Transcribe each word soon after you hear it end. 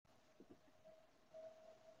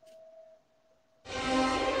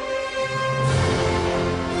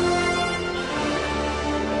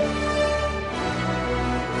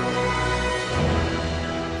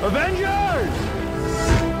Avengers!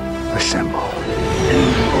 Assemble.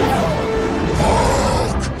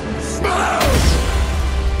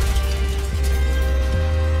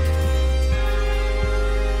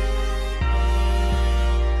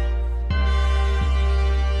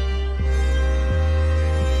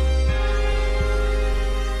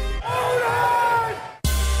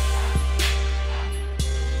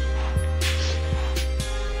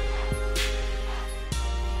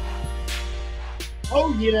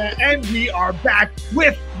 Oh yeah, and we are back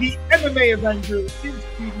with the MMAvengers in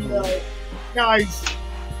studio. Guys,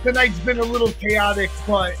 tonight's been a little chaotic,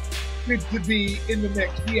 but good to be in the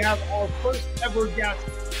mix. We have our first ever guest,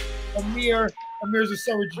 Amir. Amir's a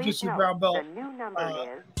Summer Jiu-Jitsu brown belt. The new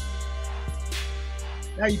number is...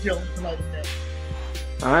 How you feeling tonight, Amir?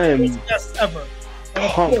 I am First guest ever.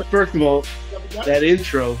 pumped. First of all, that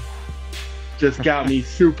intro just got me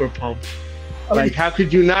super pumped. Like, how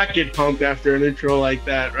could you not get pumped after an intro like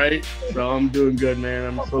that, right? So I'm doing good, man.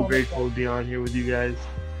 I'm so grateful to be on here with you guys.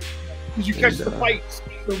 Did you catch the fights?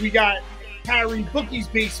 So we got Kerry, Bookies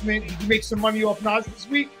Basement. Did you make some money off Nas this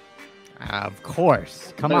week? Of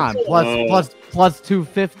course. Come on. Plus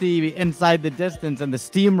 250 inside the distance. And the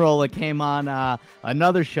steamroller came on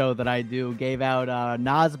another show that I do. Gave out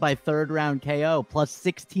Nas by third round KO. Plus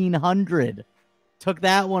 1,600. Took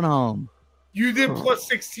that one home. You did plus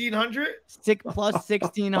 1,600? Plus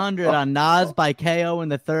 1,600 on Nas by KO in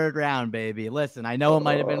the third round, baby. Listen, I know it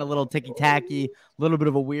might have been a little ticky-tacky, a little bit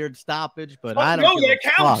of a weird stoppage, but I don't know. That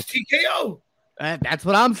counts. TKO. That's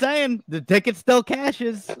what I'm saying. The ticket still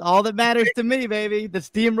cashes. All that matters to me, baby. The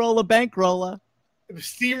steamroller bankroller. The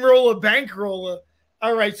steamroller bankroller.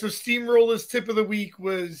 All right, so steamroller's tip of the week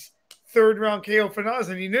was third round KO for Nas,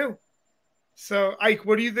 and he knew. So, Ike,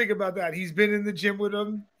 what do you think about that? He's been in the gym with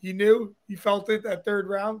him. He knew. He felt it that third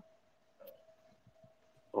round.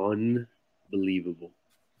 Unbelievable.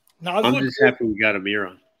 I'm just happy we got Amir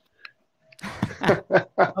on.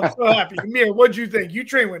 I'm so happy. Amir, what'd you think? You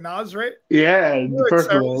train with Nas, right? Yeah,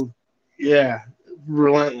 first of all, yeah,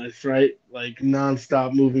 relentless, right? Like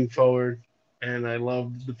nonstop moving forward. And I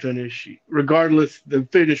loved the finish. Regardless, the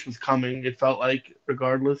finish was coming. It felt like,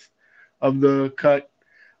 regardless of the cut.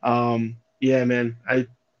 Yeah, man, I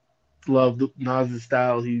love Nas's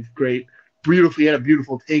style. He's great. Beautiful. He had a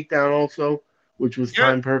beautiful takedown also, which was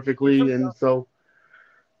timed perfectly. And so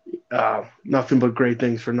nothing but great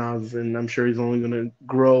things for Nas. And I'm sure he's only going to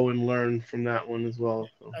grow and learn from that one as well.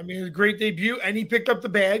 So. I mean, it was a great debut. And he picked up the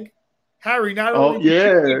bag. Harry, not only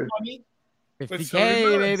money,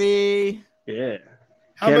 50K, baby. Yeah.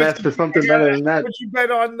 Can't ask for something better than that. What you bet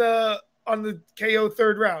on the KO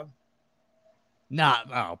third round?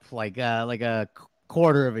 Like a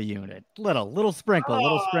quarter of a unit. Little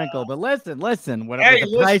sprinkle. But listen. With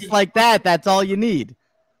a price like that, that's all you need.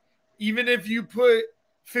 Even if you put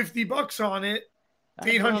 $50 on it,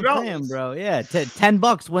 $800, bro. Yeah,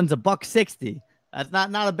 $10 wins $160. That's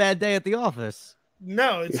not a bad day at the office.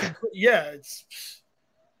 No, it's.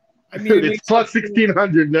 I mean, it's plus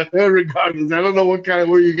 1,600 regardless. I don't know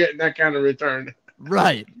where you're getting that kind of return.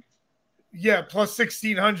 Right. Yeah, plus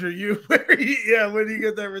 1,600. Where do you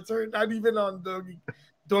get that return? Not even on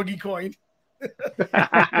doggy coin.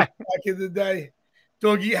 Back in the day,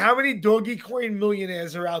 how many doggy coin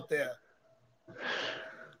millionaires are out there?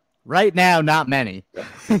 Right now, not many.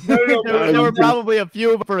 No, there were probably a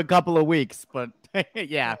few for a couple of weeks, but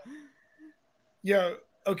yeah. Yeah.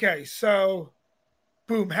 Okay. So,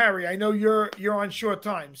 boom, Harry. I know you're on short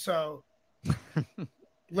time, so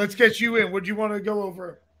let's get you in. What do you want to go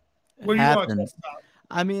over? What do you want to talk about?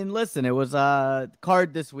 I mean, listen, it was a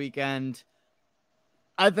card this weekend.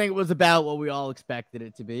 I think it was about what we all expected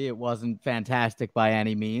it to be. It wasn't fantastic by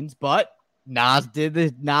any means, but Nas did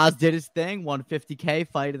his thing, won 50K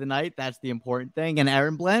fight of the night. That's the important thing. And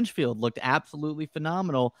Erin Blanchfield looked absolutely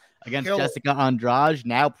phenomenal against Jessica Andrade,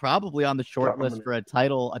 now probably on the short list for a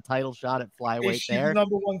title shot at flyweight. Is she the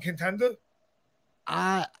number one contender?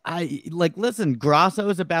 Listen, Grasso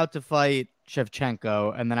is about to fight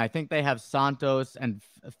Shevchenko, and then I think they have Santos and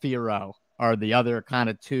Fierro are the other kind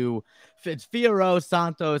of two. It's Fierro,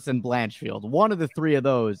 Santos, and Blanchfield. One of the three of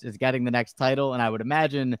those is getting the next title, and I would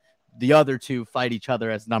imagine the other two fight each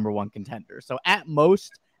other as number one contenders. So at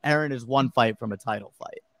most, Erin is one fight from a title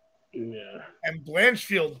fight. Yeah. And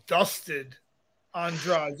Blanchfield dusted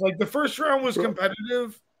Andrade. Like the first round was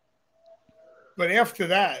competitive, but after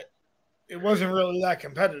that, it wasn't really that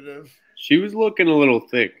competitive. She was looking a little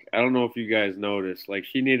thick. I don't know if you guys noticed. Like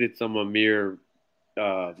she needed some Amir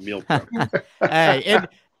meal prep. Hey,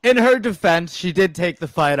 in her defense, she did take the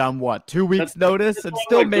fight on 2 weeks' notice and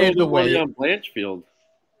still made the weight. On Blanchfield.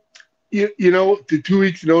 You know, the 2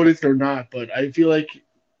 weeks notice or not, but I feel like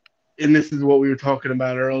and this is what we were talking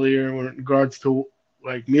about earlier in regards to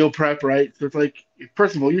like meal prep, right? So it's like,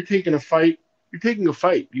 first of all, you're taking a fight. You're taking a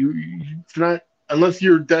fight. It's not, unless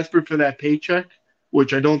you're desperate for that paycheck,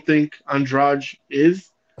 which I don't think Andrade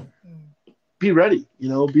is. Be ready,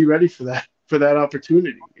 be ready for that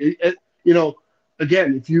opportunity.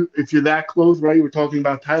 Again, if you're that close, right? We're talking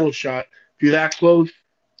about title shot. If you're that close,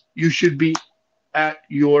 you should be at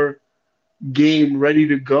your game, ready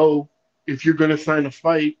to go. If you're going to sign a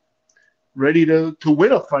fight, ready to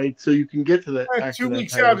win a fight, so you can get to that. 2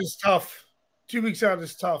 weeks out is tough. 2 weeks out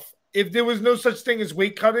is tough. If there was no such thing as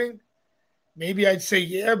weight cutting, maybe I'd say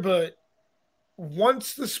yeah, but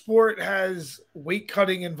once the sport has weight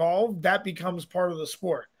cutting involved, that becomes part of the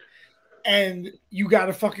sport. And you got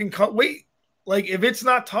to fucking cut weight. Like, if it's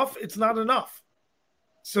not tough, it's not enough.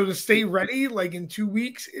 So to stay ready, like in 2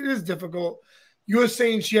 weeks, it is difficult. You're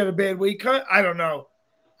saying she had a bad weight cut? I don't know.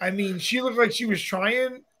 I mean, she looked like she was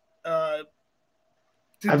trying. I've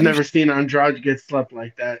never seen Andrade get slept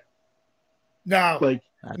like that. No. Like,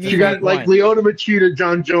 she got like Leona Machida,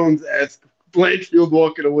 John Jones-esque. Blanchfield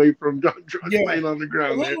walking away from John Jones laying on the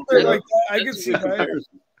ground. A little bit like that. I can see that.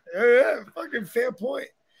 Yeah, fucking fair point.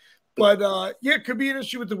 But yeah, it could be an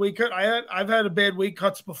issue with the weight cut. I've had a bad weight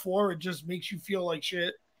cuts before. It just makes you feel like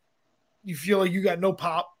shit. You feel like you got no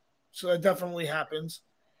pop. So that definitely happens.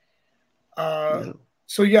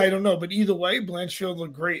 So yeah, I don't know. But either way, Blanchfield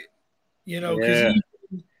looked great. Because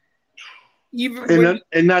even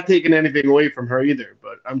not taking anything away from her either,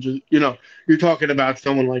 but I'm just, you're talking about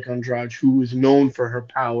someone like Andrade who is known for her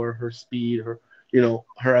power, her speed, her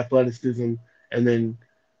athleticism, and then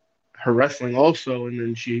her wrestling also, and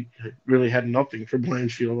then she really had nothing for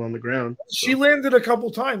Blanchfield on the ground. So. She landed a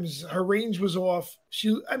couple times. Her range was off.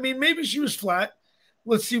 Maybe she was flat.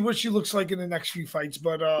 Let's see what she looks like in the next few fights,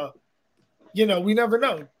 but we never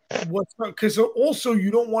know. Because also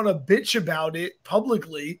you don't want to bitch about it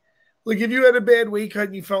publicly. Like, if you had a bad weight cut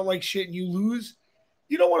and you felt like shit and you lose,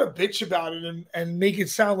 you don't want to bitch about it and make it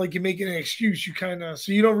sound like you're making an excuse.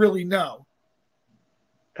 So you don't really know.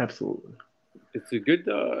 Absolutely. It's a good,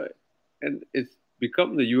 and it's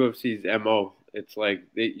become the UFC's MO. It's like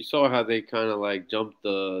you saw how they kind of like jumped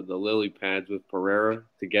the lily pads with Pereira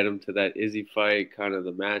to get him to that Izzy fight, kind of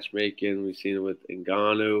the matchmaking. We've seen it with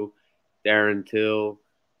Ngannou, Darren Till.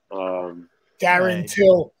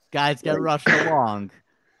 Till. Guys get rushed along.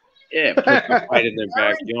 Yeah, put the fight in their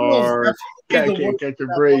backyard. Can't catch a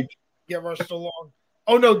break. Get rushed along.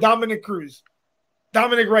 Oh no, Dominic Reyes. Oh,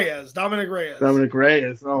 Dominic Reyes.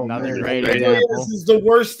 Oh, another man. great example. This is the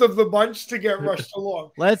worst of the bunch to get rushed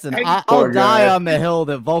along. Listen, I'll die on the hill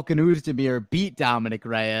that Volkan Oezdemir beat Dominic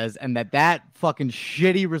Reyes, and that fucking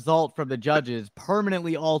shitty result from the judges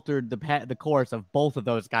permanently altered the course of both of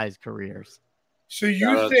those guys' careers. So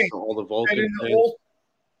you think all the Vulcan that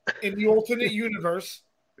in the alternate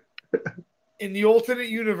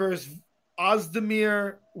universe,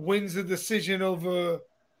 Oezdemir wins the decision over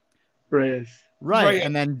Reyes. Right.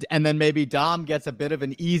 And then maybe Dom gets a bit of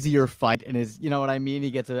an easier fight and is, you know what I mean? He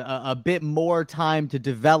gets a bit more time to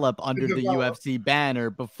develop under the UFC banner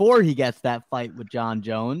before he gets that fight with John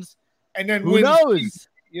Jones. And then who knows?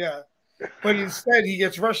 Yeah. But instead he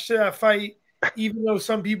gets rushed to that fight, even though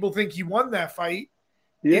some people think he won that fight.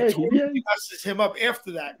 Yeah, it totally messes him up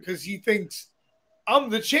after that because he thinks I'm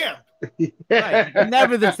the champ. Right.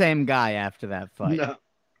 Never the same guy after that fight. No.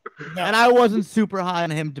 And I wasn't super high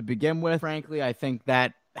on him to begin with, frankly. I think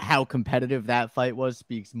that how competitive that fight was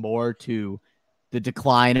speaks more to the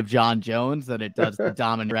decline of John Jones than it does to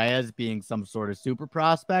Dominic Reyes being some sort of super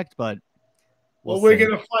prospect. But we're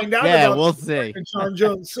going to find out. Yeah, we'll see. John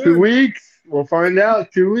Jones soon. 2 weeks. We'll find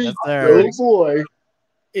out. 2 weeks. Yes, oh, boy.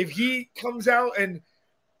 If he comes out and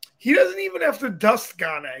he doesn't even have to dust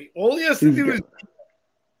Gane. All he has to do is...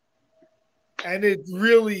 And it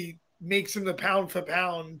really makes him the pound for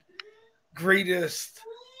pound greatest.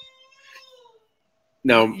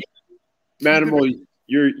 Now, Manimal,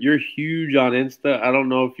 you're huge on Insta. I don't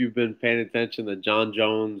know if you've been paying attention to John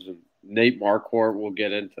Jones and Nate Marquardt. We'll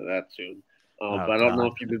get into that soon. But I don't know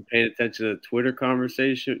if you've been paying attention to the Twitter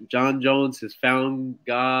conversation. John Jones has found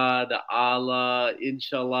God, Allah,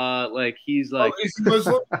 Inshallah. Like, he's like... is he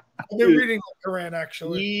Muslim? I've been reading the Quran,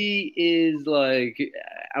 actually. He is like...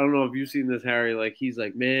 I don't know if you've seen this, Harry. Like, he's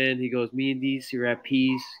like, man, he goes, me and DC are at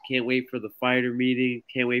peace. Can't wait for the fighter meeting.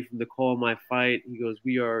 Can't wait for him to call my fight. He goes,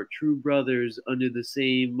 we are true brothers under the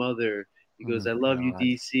same mother. He goes, I love you,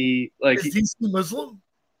 DC. Like, is DC Muslim?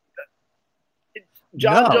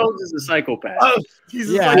 John Jones is a psychopath. Oh,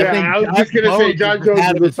 I was just going to say John Jones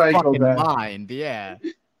is a psychopath. Mind. Yeah.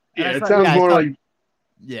 Yeah, it sounds more like...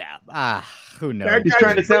 Yeah. Who knows? He's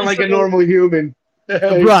trying to sound like a normal human.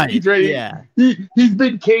 Right. He's ready. Yeah. He's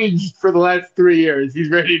been caged for the last 3 years. He's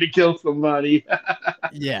ready to kill somebody.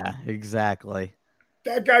 Yeah, exactly.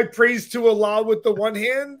 That guy prays to Allah with the one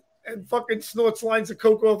hand and fucking snorts lines of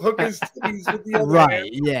coke off hookers' titties with the other Right. hand.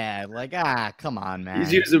 Yeah. Like, come on, man.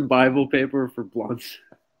 He's using Bible paper for blunts.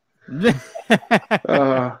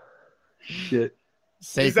 Shit.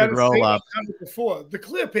 Sacred roll up. Before the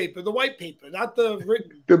clear paper, the white paper, not the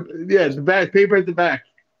written. The back paper at the back.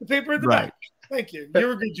 The paper at the Right. back. Thank you.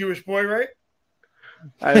 You're a good Jewish boy, right?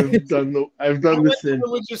 I've done the sin.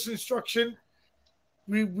 Religious instruction.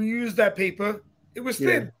 We used that paper. It was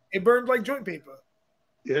thin. Yeah. It burned like joint paper.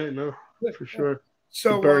 Yeah, no, for sure.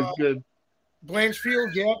 So it burns good.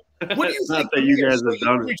 Blanchfield, yeah. What do you Not think? that you guys have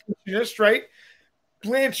done it. Nutritionist, right?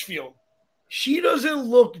 Blanchfield. She doesn't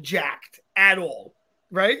look jacked at all,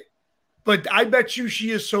 right? But I bet you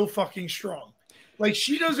she is so fucking strong. Like,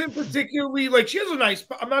 she doesn't particularly, like, she has a nice,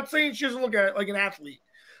 I'm not saying she doesn't look at it like an athlete.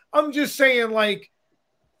 I'm just saying, like,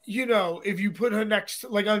 you know, if you put her next,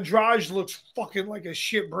 like, Andrade looks fucking like a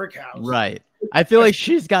shit brick house. Right. I feel like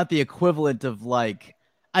she's got the equivalent of, like,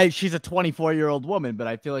 she's a 24-year-old woman, but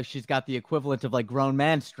I feel like she's got the equivalent of, like, grown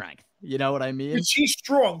man strength. You know what I mean? But she's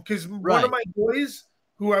strong because one of my boys,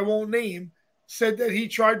 who I won't name, said that he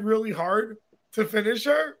tried really hard to finish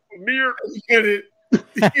her. Get it.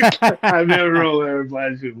 I've never rolled there with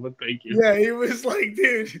Blanchfield, but thank you. Yeah, he was like,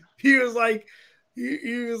 dude, he was like,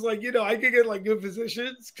 you know, I could get like good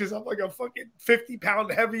positions because I'm like a fucking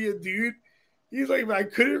 50-pound heavier dude. He's like, but I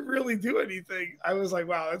couldn't really do anything. I was like,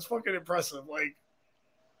 wow, that's fucking impressive. Like,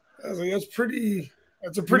 I was like,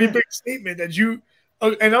 that's a pretty big statement that you,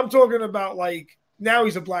 and I'm talking about like, now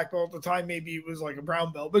he's a black belt. At the time, maybe he was like a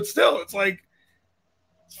brown belt, but still, it's like,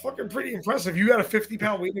 it's fucking pretty impressive. You got a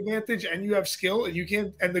 50-pound weight advantage and you have skill and you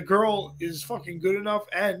can, and the girl is fucking good enough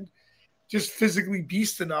and just physically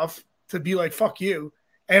beast enough to be like, fuck you.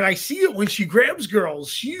 And I see it when she grabs girls.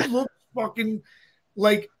 She looks fucking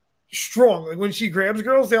like strong. Like when she grabs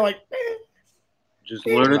girls, they're like, eh. Just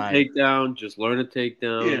learn a takedown. Just learn a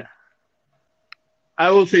takedown. Yeah. I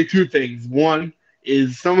will say 2 things. One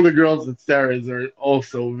is some of the girls at Sarah's are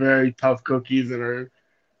also very tough cookies and are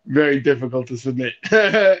very difficult to submit.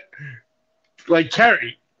 Like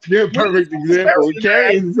Kerry. To be a perfect example.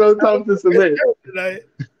 Kerry is so tough to submit. Did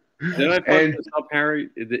I fuck this up, Harry?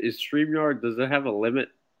 Is StreamYard, does it have a limit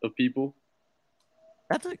of people?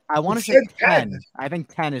 I want to say 10. I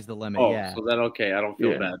think 10 is the limit. Oh, yeah. So that okay. I don't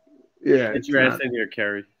feel bad. Yeah. Get your ass in here,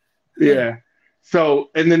 Kerry. Yeah. So,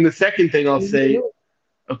 and then the second thing I'll say,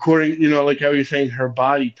 according, you know, like how you're saying her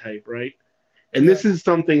body type, right? And this is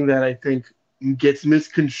something that I think gets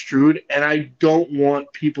misconstrued. And I don't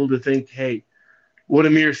want people to think, hey, what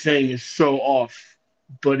Amir's saying is so off.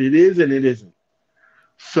 But it is and it isn't.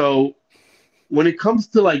 So when it comes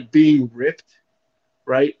to like being ripped,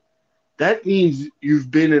 right? That means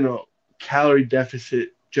you've been in a calorie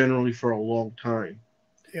deficit generally for a long time.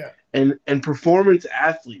 Yeah. And performance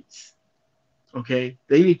athletes, okay,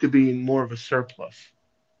 they need to be in more of a surplus.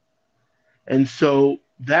 And so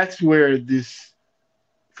that's where this,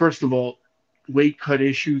 first of all, weight cut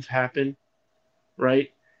issues happen,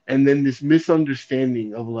 right? And then this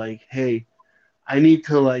misunderstanding of like, hey, I need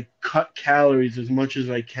to like cut calories as much as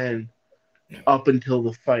I can up until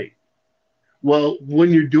the fight. Well,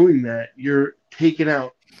 when you're doing that, you're taking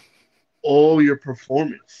out all your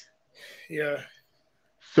performance. Yeah.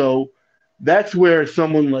 So that's where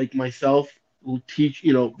someone like myself will teach,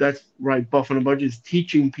 you know, that's right, Buff on a Budget is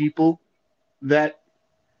teaching people that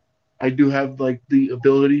I do have like the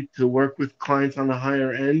ability to work with clients on the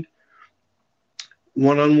higher end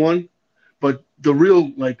one-on-one. But the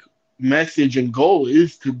real like message and goal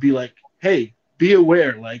is to be like, hey, be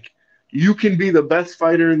aware, like you can be the best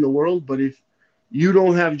fighter in the world, but if you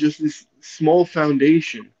don't have just this small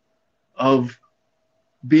foundation of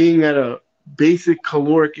being at a basic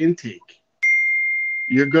caloric intake,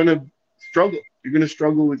 you're going to struggle. You're going to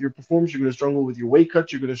struggle with your performance. You're going to struggle with your weight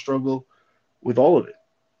cuts. You're going to struggle with all of it.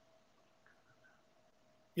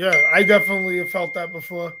 Yeah, I definitely have felt that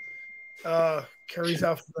before. Kerry's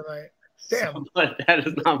out for the night. Damn. That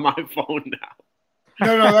is not my phone now.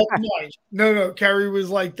 No, that's mine. No. Kerry was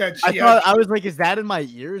like that. I was like, is that in my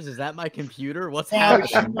ears? Is that my computer? What's happening?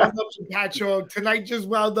 She wound up some patch on. Tonight just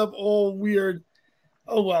wound up all weird.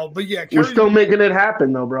 Oh, well. But yeah. We're still making it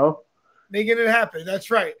happen, though, bro. Making it happen. That's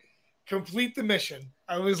right. Complete the mission.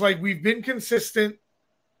 I was like, we've been consistent.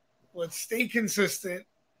 Let's stay consistent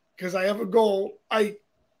because I have a goal.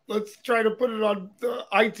 Let's try to put it on the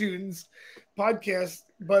iTunes podcast.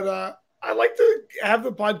 But I like to have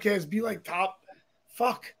the podcast be like top.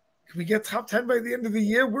 Fuck. Can we get top 10 by the end of the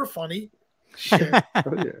year? We're funny. Shit.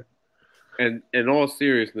 Oh, yeah. And in all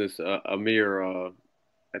seriousness, Amir,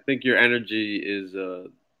 I think your energy is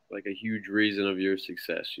like a huge reason of your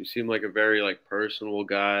success. You seem like a very like personal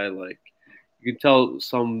guy. Like you can tell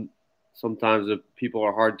sometimes if people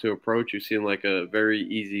are hard to approach, you seem like a very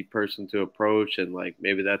easy person to approach, and like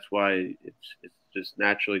maybe that's why it's just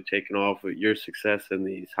naturally taken off with your success in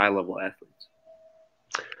these high level athletes.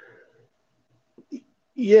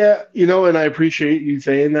 Yeah, and I appreciate you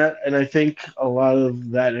saying that. And I think a lot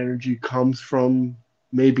of that energy comes from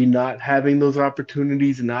maybe not having those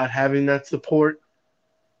opportunities and not having that support.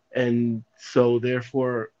 And so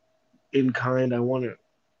therefore, in kind, I want to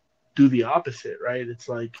do the opposite, right? It's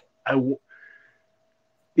like,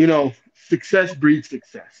 success breeds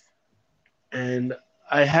success. And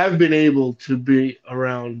I have been able to be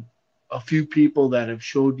around a few people that have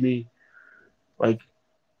showed me, like,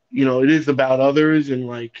 it is about others, and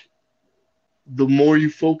like the more you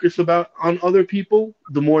focus on other people,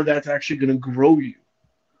 the more that's actually going to grow you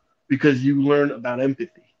because you learn about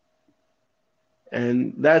empathy.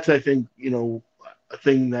 And that's, I think, a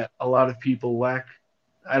thing that a lot of people lack.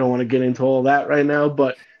 I don't want to get into all that right now,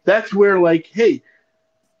 but that's where, like, hey,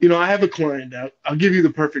 I have a client. I'll give you the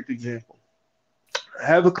perfect example. I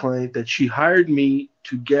have a client that she hired me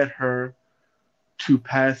to get her to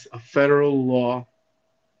pass a federal law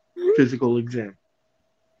physical exam.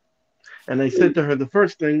 And I said to her, the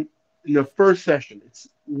first thing in the first session, it's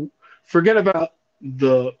forget about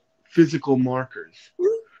the physical markers.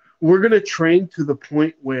 We're going to train to the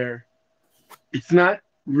point where it's not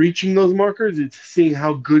reaching those markers, it's seeing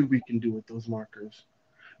how good we can do with those markers.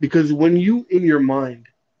 Because when you, in your mind,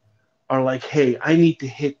 are like, hey, I need to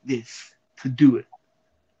hit this to do it,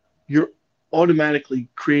 you're automatically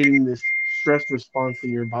creating this stress response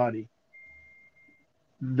in your body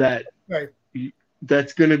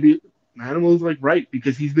that's going to be, Manimal's like, right,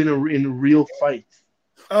 because he's been in real fights.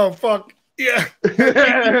 Oh, fuck. Yeah.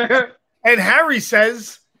 And Harry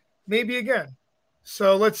says, maybe again.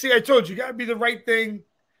 So let's see. I told you, got to be the right thing.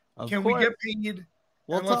 Can we get paid?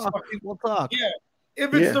 We'll talk. We'll talk. Yeah.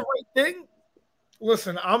 If it's the right thing,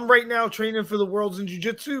 listen, I'm right now training for the Worlds in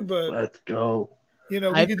Jiu-Jitsu, but let's go. We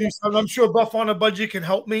can do something. I'm sure Buff on a Budget can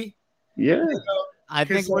help me. Yeah. I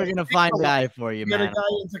think we're going to find a guy for you, man. Get a guy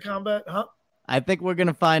into combat, huh? I think we're going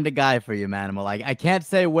to find a guy for you, Manimal. I can't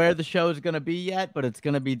say where the show is going to be yet, but it's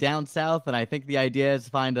going to be down south. And I think the idea is to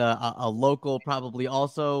find a local, probably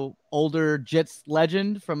also older Jits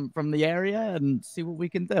legend from the area and see what we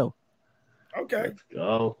can do. Okay. Let's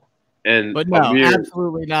go. But no,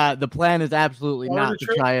 absolutely not. The plan is absolutely not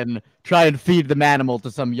to try and feed the Manimal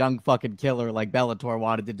to some young fucking killer like Bellator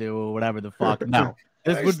wanted to do or whatever the fuck. No,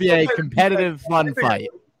 this would be a competitive, fun fight.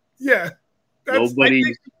 Yeah. Nobody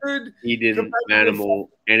eating Manimal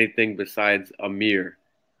anything besides Amir.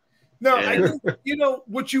 No, I think,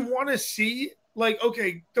 what you want to see, like,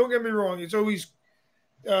 okay, don't get me wrong. It's always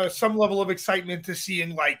some level of excitement to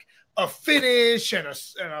seeing like a finish and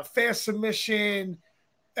a fast submission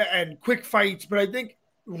and quick fights. But I think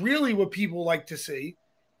really what people like to see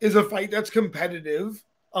is a fight that's competitive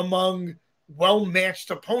among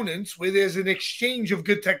well-matched opponents where there's an exchange of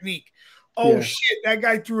good technique. Oh, shit, that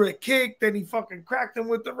guy threw a kick, then he fucking cracked him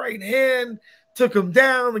with the right hand, took him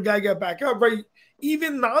down, the guy got back up, right?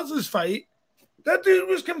 Even Nas's fight, that dude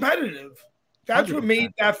was competitive. That's 100%. What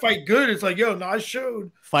made that fight good. It's like, yo, Nas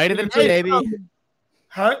showed. Fight of the night, baby.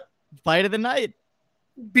 Huh? Fight of the night.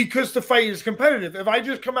 Because the fight is competitive. If I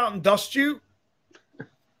just come out and dust you,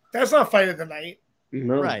 that's not fight of the night.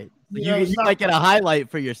 No. Right. You might get a highlight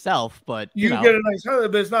for yourself, but you get a nice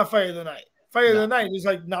highlight, but it's not fight of the night. Fight of the night is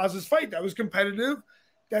like Nas's fight. That was competitive.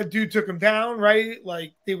 That dude took him down, right?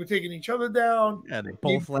 Like they were taking each other down. Yeah, they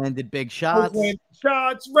both landed big shots.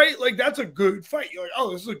 Right? Like that's a good fight. You're like,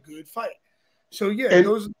 oh, this is a good fight. So yeah,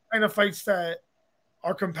 those are the kind of fights that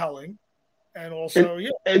are compelling. And also,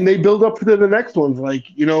 and they build up to the next ones. Like,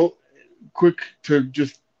 quick to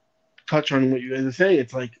just touch on what you guys are saying.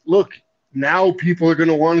 It's like, look, now people are going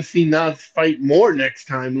to want to see Nas fight more next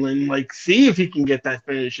time and like see if he can get that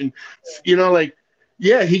finish. And he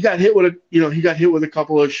got hit with a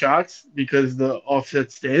couple of shots because the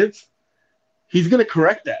offset stance. He's going to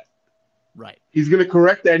correct that. Right. He's going to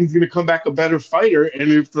correct that and he's going to come back a better fighter. And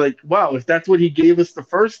it's like, wow, if that's what he gave us the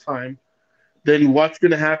first time, then what's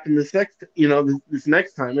going to happen this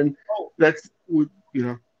next time? And that's, go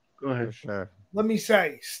ahead. For sure. Let me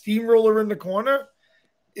say, Steamroller in the corner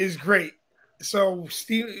is great. So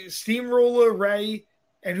Steamroller, Ray,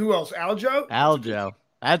 and who else? Aljo.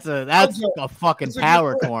 That's a fucking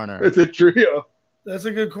power corner. It's a trio. That's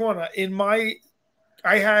a good corner. I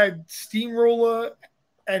had Steamroller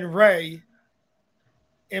and Ray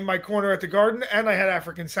in my corner at the Garden, and I had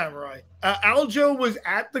African Samurai. Aljo was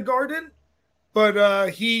at the Garden, but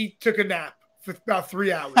he took a nap for about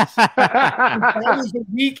 3 hours. That was a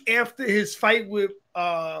week after his fight with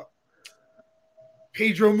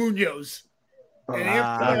Pedro Munoz. And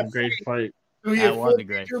that was a great fight. So that was a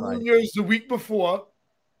great Pedro fight. Munoz the week before,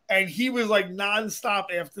 and he was like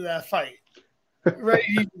nonstop after that fight. Right,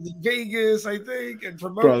 he was in Vegas, I think, and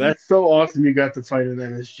promoting. Bro, that's so awesome! You got to fight in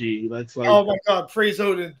MSG. That's like, oh my God, praise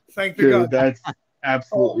Odin! Thank the dude, God. that's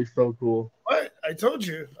absolutely so cool. What? I told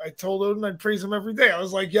you. I told Odin I'd praise him every day. I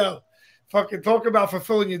was like, yo, fucking talk about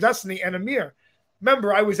fulfilling your destiny. And Amir,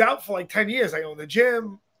 remember, I was out for like 10 years. I owned the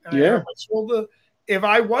gym. And I hurt my shoulder. If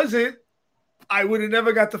I wasn't, I would have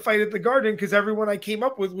never got to fight at the Garden because everyone I came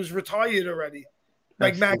up with was retired already.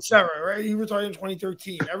 Like Max Serra, right? He retired in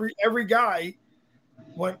 2013. Every guy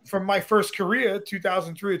went from my first career,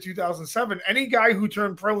 2003 to 2007. Any guy who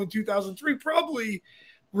turned pro in 2003 probably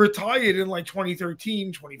retired in like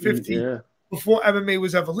 2013, 2015, before MMA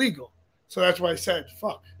was ever legal. So that's why I said,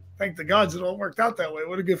 fuck, thank the gods it all worked out that way.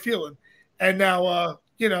 What a good feeling. And now,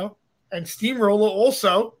 and Steamroller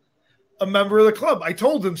also a member of the club. I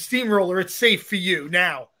told him, Steamroller, it's safe for you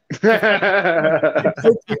now. I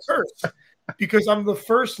broke the curse because I'm the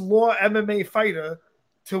first law MMA fighter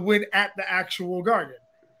to win at the actual Garden.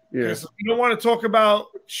 Because you don't want to talk about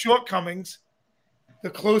shortcomings. The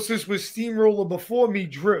closest was Steamroller before me,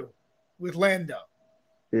 Drew, with Lando.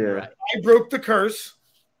 Yeah. I broke the curse.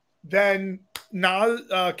 Then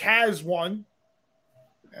Kaz won.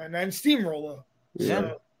 And then Steamroller.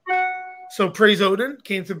 Yeah. So praise Odin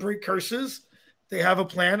came to break curses. They have a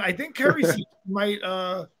plan. I think Kerry might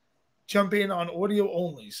jump in on audio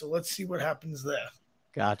only. So let's see what happens there.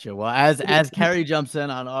 Gotcha. Well, as Kerry jumps in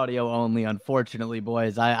on audio only, unfortunately,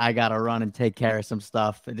 boys, I gotta run and take care of some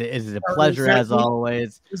stuff. It is a pleasure as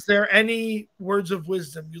always. Is there any words of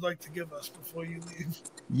wisdom you'd like to give us before you leave?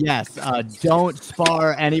 Yes. Don't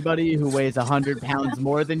spar anybody who weighs 100 pounds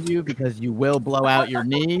more than you because you will blow out your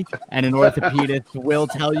knee, and an orthopedist will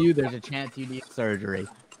tell you there's a chance you need surgery.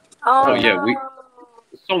 Oh yeah,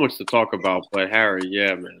 so much to talk about, but Harry,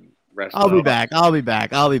 yeah, man. I'll be back.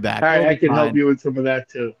 Harry, I can help you with some of that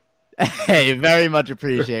too. Hey, very much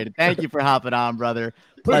appreciated. Thank you for hopping on, brother.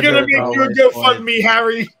 We're gonna make you a GoFundMe,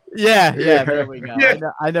 Harry. Yeah, there we go. Yeah.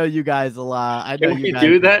 I know you guys a lot. I know Can you guys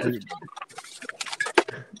do that.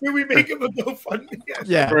 Can we make him a GoFundMe?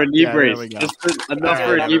 Yeah, for a knee brace. There we go. Just enough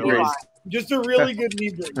for a knee brace. Just a really good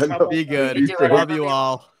knee brace. Be good. Love you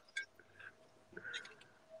all.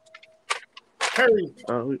 Harry.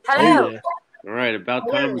 Hello. Yeah. All right, about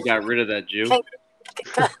time we got rid of that Jew. You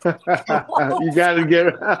got to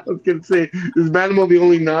get. I was gonna say, is Manimal the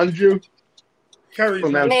only non-Jew? Kerry.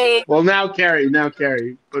 Well, now Kerry.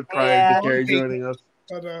 But prior to Kerry joining us,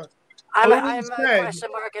 But I'm a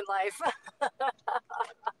question mark in life.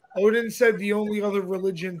 Odin said the only other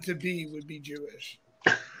religion to be would be Jewish.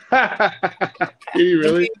 Did he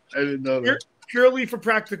really? I didn't know that. Purely for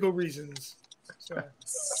practical reasons. So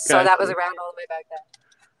that was around all the way back then.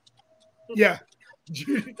 Yeah.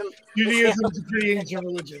 Judaism is a pretty ancient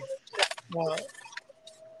religion.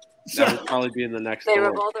 That would probably be in the next They were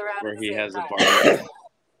Thor both around where at the he same has a time. bar mitzvah.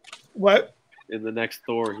 What? In the next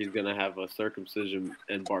Thor, he's going to have a circumcision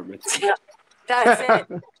and bar mitzvah. That's it.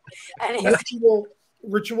 And he's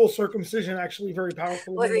Ritual circumcision actually very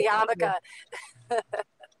powerful. with a yarmulke.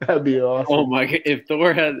 That'd be awesome. Oh my God. If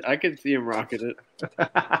Thor had, I could see him rocking it.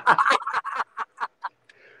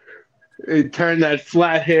 It turned that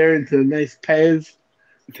flat hair into a nice pez.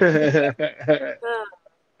 I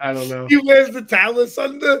don't know. He wears the talus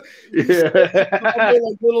under, under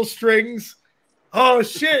like little strings. Oh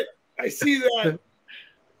shit! I see that.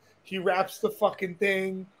 He wraps the fucking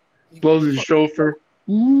thing. Blows his chauffeur.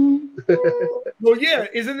 Well, yeah,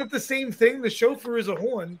 isn't it the same thing? The chauffeur is a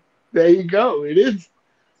horn. There you go. It is.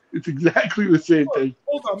 It's exactly the same thing.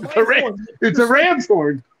 Hold on, it's a ram's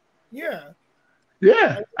horn. Yeah.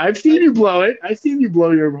 Yeah, I've seen you blow it. I've seen you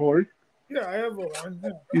blow your horn. Yeah, I have a horn.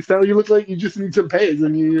 Yeah. You look like you just need some pays,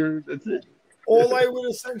 and that's it. All I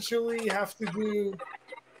would essentially have to do.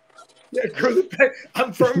 Yeah, grow the pay.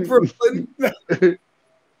 I'm from Brooklyn.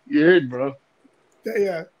 You're in, bro.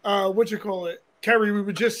 Yeah. What you call it, Kerry? We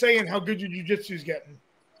were just saying how good your jiu-jitsu's getting.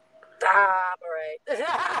 I'm all right.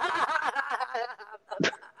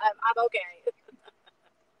 I'm okay.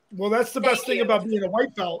 Well, that's the best thing about being a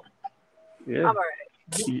white belt. Yeah. I'm all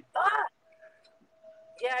right.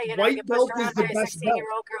 Yeah, you know, White you belt push is the around best a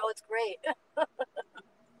 16-year-old girl. It's great.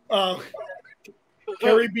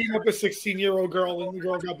 Kerry beat up a 16-year-old girl, and the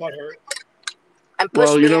girl got butt hurt. And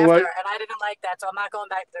pushed you me know after, what? and I didn't like that, so I'm not going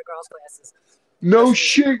back to the girls' classes. No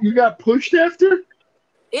shit, you got pushed after?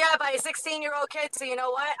 Yeah, by a 16-year-old kid. So you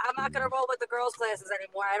know what? I'm not gonna roll with the girls' classes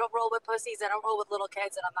anymore. I don't roll with pussies. I don't roll with little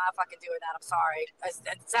kids, and I'm not fucking doing that. I'm sorry.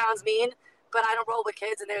 It sounds mean, but I don't roll with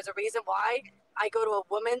kids, and there's a reason why. I go to a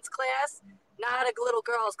women's class, not a little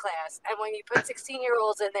girls' class. And when you put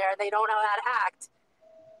 16-year-olds in there and they don't know how to act,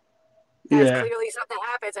 that's clearly something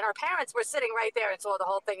happens. And our parents were sitting right there and saw the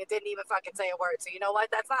whole thing and didn't even fucking say a word. So you know what?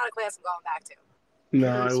 That's not a class I'm going back to. No,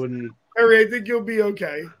 I wouldn't. Harry, I think you'll be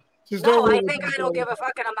okay. No, I think I don't give a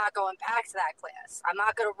fuck, and I'm not going back to that class. I'm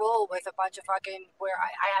not going to roll with a bunch of fucking where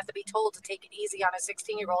I have to be told to take it easy on a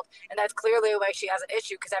 16-year-old, and that's clearly why she has an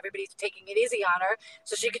issue, because everybody's taking it easy on her,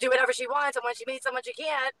 so she can do whatever she wants, and when she meets someone she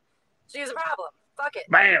can't, she has a problem. Fuck it.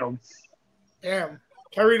 Bam. Damn.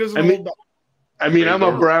 Kerry doesn't hold back. I mean, I'm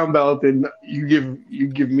a brown belt, and you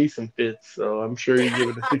give me some fits, so I'm sure you give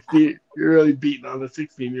it a 16. You're really beating on the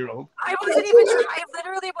 16-year-old. I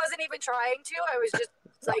literally wasn't even trying to. I was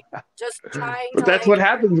just trying. But that's what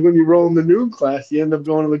happens when you roll in the noon class. You end up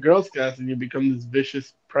going to the girls' class, and you become this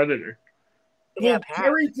vicious predator. Yeah,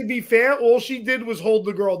 Kerry, to be fair, all she did was hold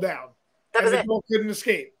the girl down. That was and the girl couldn't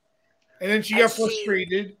escape. And then she got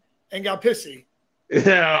frustrated and got pissy.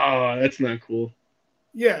 Yeah, that's not cool.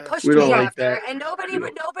 Yeah, pushed me after, and nobody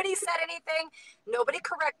said anything. Nobody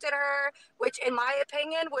corrected her, which, in my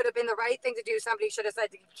opinion, would have been the right thing to do. Somebody should have said,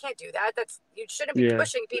 "You can't do that. You shouldn't be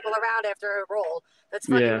pushing people around after a roll. That's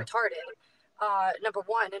fucking retarded." Number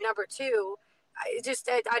one, and number two, I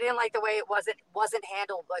didn't like the way it wasn't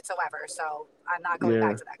handled whatsoever. So I'm not going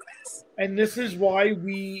back to that class. And this is why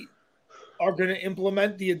we are going to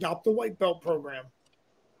implement the Adopt a White Belt program,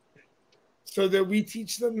 so that we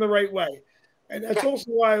teach them the right way. And that's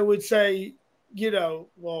also why I would say, I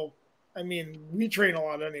mean, we train a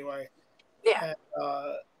lot anyway. Yeah.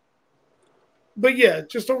 And, but yeah,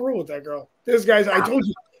 just don't roll with that girl. This guy's, I told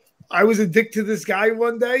you, I was a dick to this guy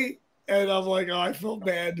one day, and I'm like, oh, I felt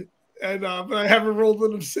bad. And but I haven't rolled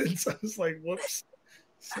with him since. I was like, whoops.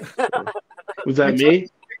 Was that me?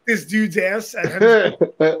 This dude's ass. And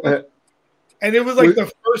it was like the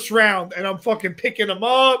first round, and I'm fucking picking him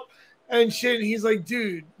up. And shit, he's like,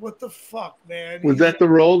 dude, what the fuck, man? Was that the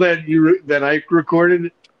role that I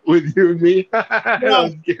recorded with you and me?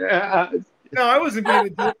 No, I wasn't being a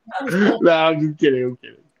dick. No, I'm just kidding.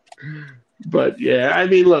 But yeah, I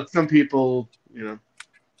mean, look, some people,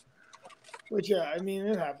 But yeah, I mean,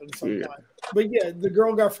 it happens sometimes. Yeah. But yeah, the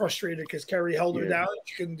girl got frustrated because Kerry held her down and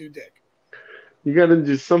she couldn't do dick. You gotta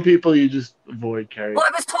just, some people you just avoid, Kerry. Well,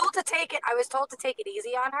 I was told to take it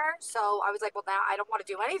easy on her. So I was like, well, now I don't want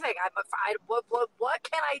to do anything. What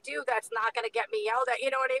can I do that's not going to get me yelled at? You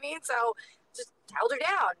know what I mean? So just held her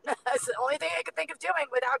down. That's the only thing I could think of doing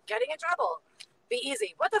without getting in trouble. Be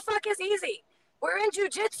easy. What the fuck is easy? We're in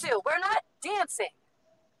jiu-jitsu. We're not dancing.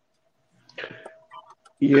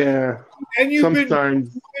 Yeah. And you've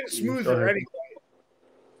been smoother anyway.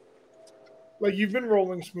 Like, you've been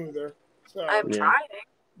rolling smoother. So, I'm trying.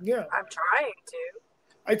 Yeah. I'm trying to.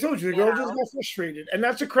 I told you, the girl just got frustrated. And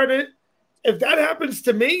that's a credit. If that happens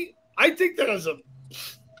to me, I think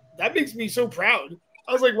that makes me so proud.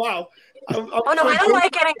 I was like, wow. I don't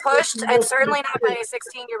like getting pushed, and certainly not by a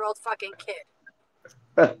 16-year-old fucking kid.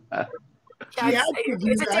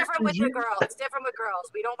 It's different with the girls. It's different with girls.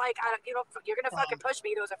 We don't like. You're gonna fucking push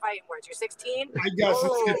me. Those are fighting words. You're 16. I guess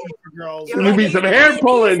it's different for girls. There's gonna be some hair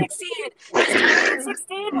pulling.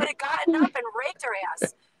 16 would have gotten up and raked her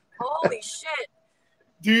ass. Holy shit.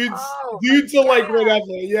 Dudes are like whatever.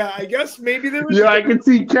 Yeah, I guess maybe there was. Yeah, I can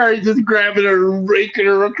see Kerry just grabbing her and raking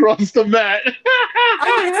her across the mat.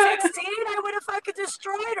 I was 16. I would have fucking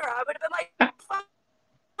destroyed her. I would have been like, fuck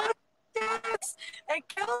this, and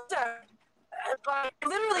killed her. But I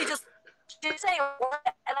literally just didn't say what,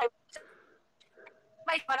 and I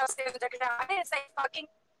went upstairs and took it down. I didn't say fucking.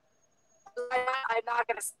 I'm not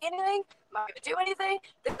going to say anything. I'm not going to do anything.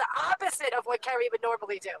 It's the opposite of what Kerry would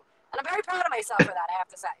normally do. And I'm very proud of myself for that, I have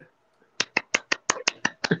to say.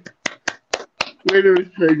 Way to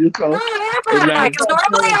restrain yourself. No, I am proud of that, because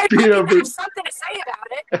normally I'd have something to say about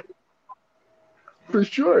it. For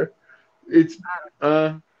sure. It's,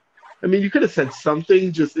 I mean, you could have said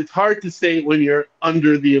something. Just, it's hard to say when you're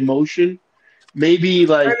under the emotion. Maybe,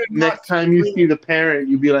 like, next time you see the parent,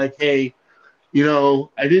 you'd be like, hey, I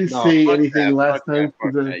didn't say anything last time.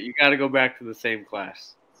 You got to go back to the same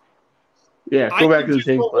class. Yeah, go back to the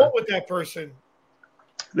same class. With that person.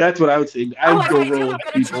 That's what I would say. I would go roll with I'm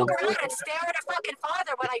going to choke her out and stare at her fucking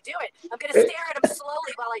father when I do it. I'm going to stare at him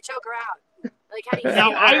slowly while I choke her out. Like, how do you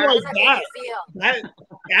feel? I like that.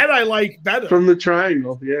 That I like better. From the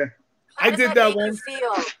triangle, yeah. I did that one.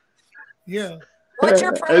 Feel? Yeah. What's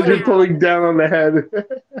your pronoun? As you're pulling down on the head.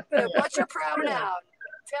 What's your pronoun?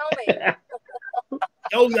 Tell me.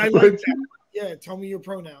 Oh, I like that. Yeah, tell me your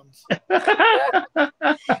pronouns. Because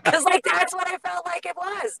like that's what I felt like it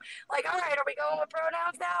was. Like, all right, are we going with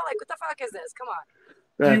pronouns now? Like, what the fuck is this? Come on.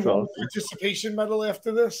 Do you want a participation medal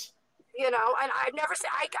after this? You know, and I've never said.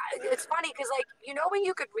 It's funny because, like, you know, when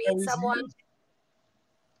you could read someone.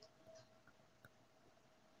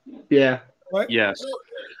 Yeah. What? Yes. Well,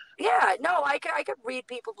 yeah. No, I could read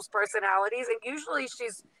people's personalities, and usually,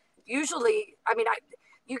 I mean,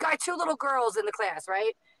 you got 2 little girls in the class,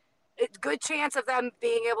 right? It's good chance of them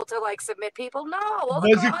being able to like submit people. No.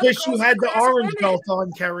 Was it because you had the orange belt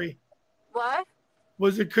on, Kerry? What?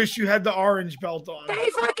 Was it because you had the orange belt on? They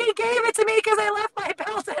fucking gave it to me because I left my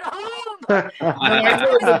belt at home.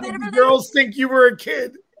 The girls think you were a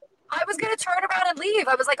kid. I was gonna turn around and leave.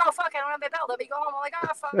 I was like, "Oh fuck, I don't have my belt. Let me go home." I'm like, "Oh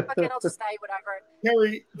fuck, I'll just stay, whatever."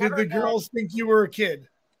 Kerry, did the girls think you were a kid?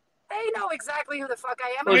 They know exactly who the fuck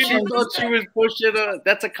I am. Well, she thought she was pushing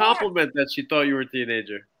that's a compliment that she thought you were a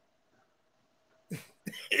teenager.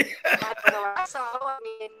 So I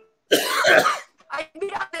mean,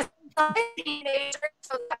 I'm this teenager,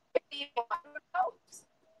 so that could be one who knows.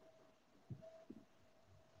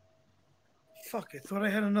 Fuck! I thought I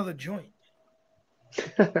had another joint.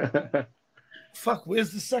 Fuck!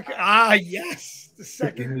 Where's the second? Ah, yes, the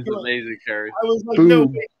second. It's amazing, Kerry. I was like, no,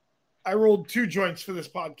 wait. I rolled 2 joints for this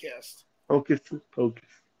podcast. Focus.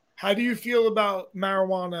 How do you feel about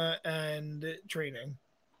marijuana and training?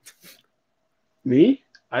 Me?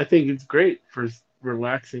 I think it's great for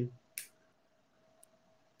relaxing.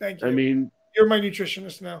 Thank you. I mean, you're my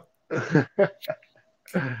nutritionist now.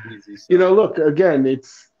 You know, look, again,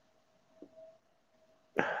 it's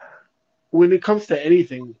when it comes to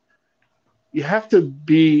anything, you have to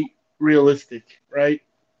be realistic, right?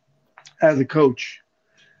 As a coach,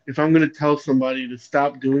 if I'm going to tell somebody to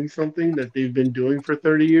stop doing something that they've been doing for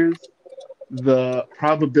 30 years, the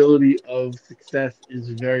probability of success is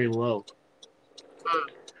very low.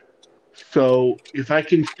 So if I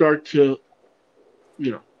can start to,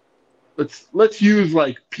 you know, let's use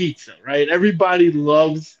like pizza, right? Everybody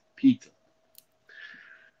loves pizza.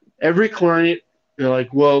 Every client, they're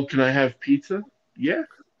like, well, can I have pizza? Yeah.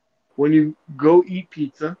 When you go eat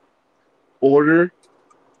pizza, order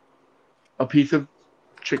a piece of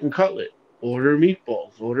chicken cutlet, order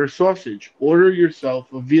meatballs, order sausage, order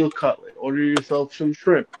yourself a veal cutlet, order yourself some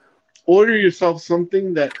shrimp, order yourself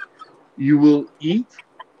something that you will eat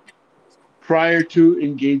prior to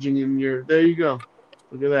engaging in your, there you go.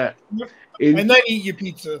 Look at that. And then eat your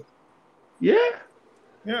pizza. Yeah.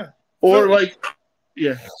 Yeah. Or like,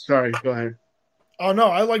 yeah, sorry, go ahead. Oh, no,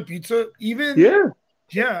 I like pizza. Even,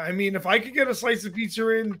 yeah, I mean, if I could get a slice of pizza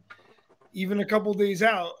in even a couple days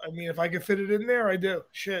out, I mean, if I could fit it in there, I do.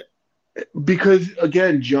 Shit. Because,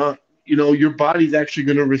 again, John, you know, your body's actually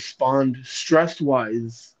going to respond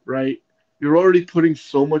stress-wise, right? You're already putting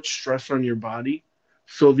so much stress on your body.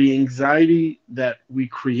 So the anxiety that we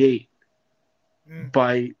create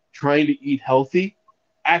by trying to eat healthy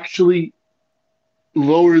actually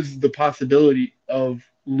lowers the possibility of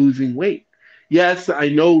losing weight. Yes, I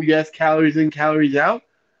know, yes, calories in, calories out,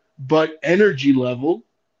 but energy level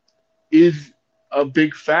is a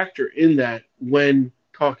big factor in that when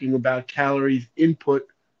talking about calories input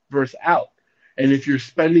versus out. And if you're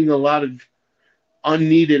spending a lot of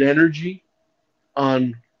unneeded energy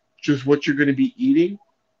on just what you're going to be eating,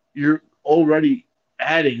 you're already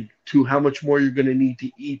adding to how much more you're going to need to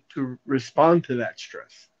eat to respond to that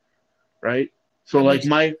stress, right? So like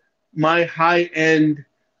my high-end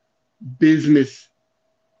business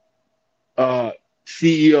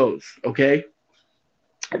CEOs, okay,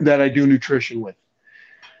 that I do nutrition with,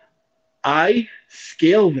 I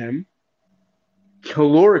scale them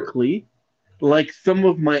calorically like some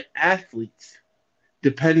of my athletes,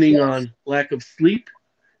 depending on lack of sleep,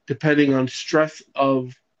 depending on stress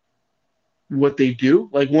of what they do.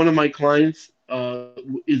 Like one of my clients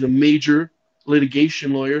is a major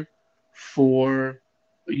litigation lawyer for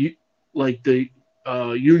like the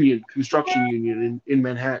construction union in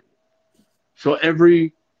Manhattan. So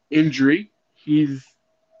every injury, he's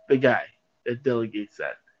the guy that delegates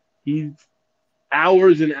that. He's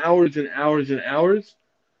hours and hours and hours and hours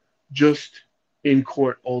just in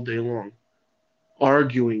court all day long,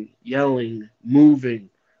 arguing, yelling, moving,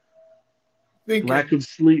 lack of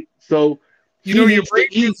sleep. So you know your brain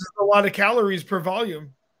uses a lot of calories per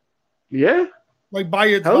volume. Yeah. Like by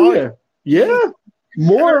its volume. Yeah.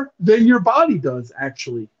 More than your body does,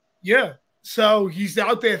 actually. Yeah. So he's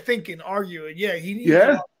out there thinking, arguing. Yeah, he needs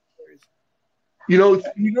You know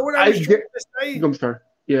what I was trying to say? I'm sorry.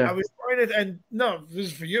 Yeah. I was trying to, and no, this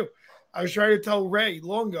is for you. I was trying to tell Ray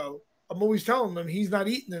Longo, I'm always telling him he's not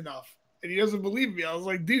eating enough. And he doesn't believe me. I was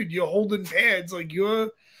like, dude, you're holding pads. Like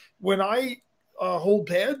when I hold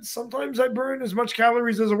pads, sometimes I burn as much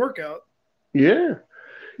calories as a workout. Yeah.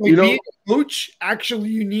 Like being a coach, actually,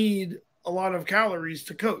 you need a lot of calories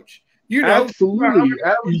to coach. You know, absolutely,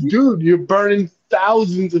 dude. You're burning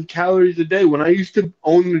thousands of calories a day. When I used to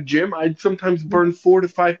own the gym, I'd sometimes burn 4,000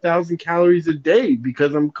 to 5,000 calories a day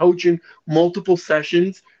because I'm coaching multiple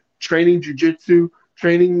sessions, training jujitsu,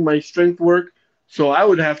 training my strength work. So I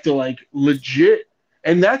would have to like legit,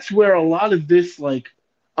 and that's where a lot of this like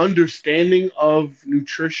understanding of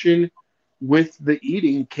nutrition with the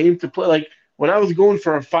eating came to play. Like when I was going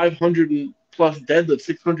for a 500 plus deadlift,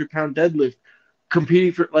 600-pound deadlift,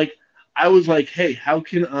 competing for like. I was like, hey, how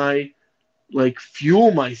can I like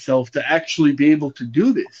fuel myself to actually be able to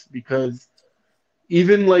do this? Because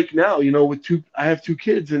even like now, I have two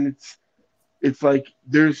kids, and it's like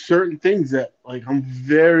there's certain things that like I'm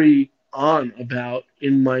very on about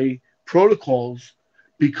in my protocols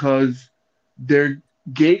because they're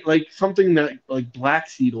like something that like black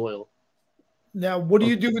seed oil. Now, what do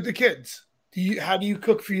you do with the kids? How do you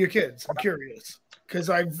cook for your kids? I'm curious because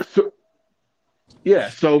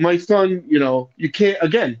so my son, you can't,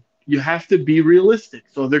 again, you have to be realistic.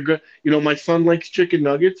 So they're good. My son likes chicken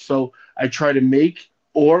nuggets, so I try to make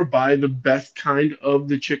or buy the best kind of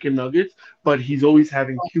the chicken nuggets, but he's always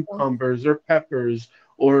having cucumbers or peppers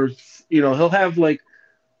or, he'll have like,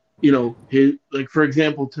 his, like, for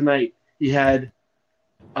example, tonight he had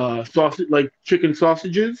sausage, like chicken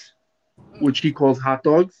sausages, which he calls hot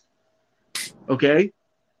dogs. Okay.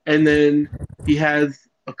 And then he has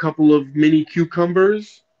a couple of mini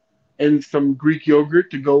cucumbers and some Greek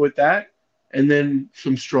yogurt to go with that, and then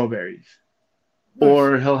some strawberries. Nice.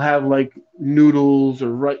 Or he'll have like noodles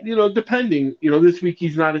or depending. This week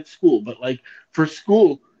he's not at school, but like for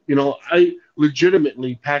school, I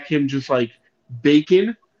legitimately pack him just like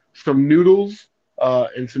bacon, some noodles,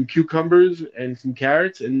 and some cucumbers and some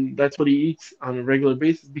carrots, and that's what he eats on a regular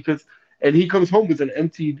basis and he comes home with an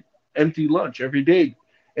empty lunch every day.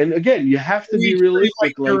 And again, you have to be realistic.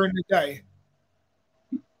 Like during the day,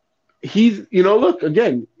 he's, look,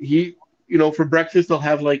 again, for breakfast they'll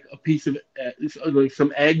have like a piece of like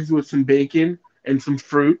some eggs with some bacon and some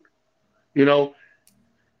fruit.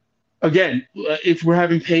 Again, if we're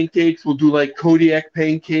having pancakes, we'll do like Kodiak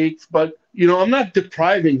pancakes. But I'm not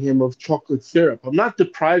depriving him of chocolate syrup. I'm not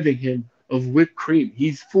depriving him of whipped cream.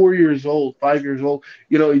 He's 4 years old, 5 years old.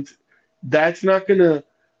 That's not gonna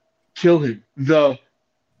kill him. The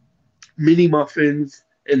mini muffins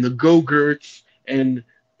and the Go-Gurts and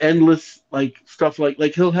endless like stuff like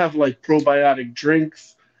he'll have like probiotic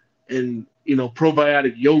drinks and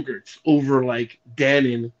probiotic yogurts over like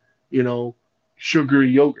Dannon,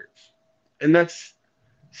 sugary yogurts. And that's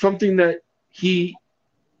something that he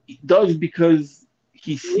does because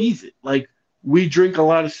he sees it. Like we drink a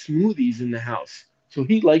lot of smoothies in the house. So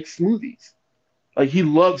he likes smoothies. Like he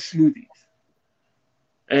loves smoothies.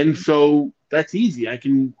 And so that's easy. I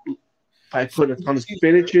put a ton of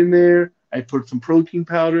spinach in there. I put some protein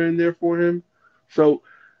powder in there for him. So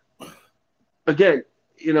again,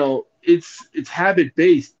 it's habit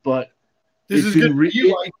based, but this is good for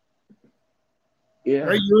you. Yeah.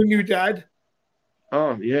 Right, you're a new dad.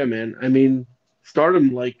 Oh yeah, man. I mean, start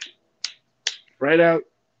them like right out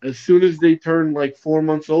as soon as they turn like 4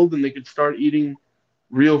 months old, and they can start eating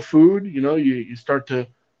real food. You start to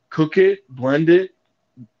cook it, blend it.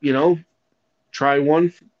 Try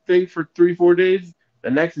one thing for 3-4 days,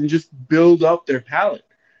 the next, and just build up their palate.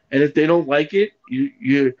 And if they don't like it,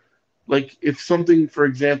 you like if something, for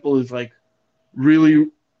example, is like really,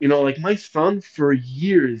 like my son for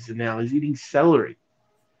years now is eating celery,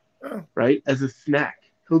 right, as a snack.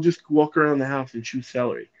 He'll just walk around the house and chew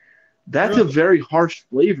celery. That's a very harsh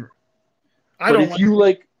flavor. But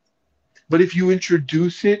if you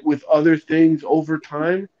introduce it with other things over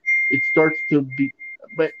time, it starts to be.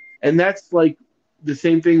 And that's like the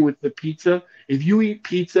same thing with the pizza. If you eat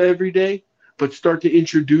pizza every day, but start to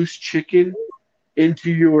introduce chicken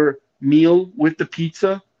into your meal with the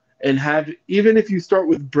pizza, and even if you start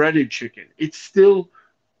with breaded chicken, it's still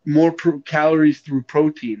more calories through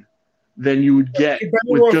protein than you would get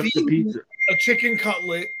with just the pizza. A chicken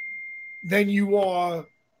cutlet than you are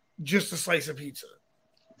just a slice of pizza.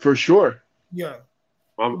 For sure. Yeah.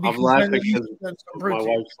 I'm laughing because my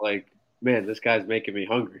wife's like, man, this guy's making me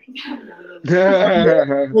hungry.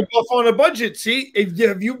 We're both on a budget. See,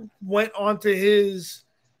 if you went onto his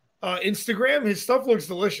Instagram, his stuff looks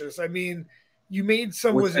delicious. I mean, you made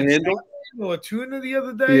some was it or tuna the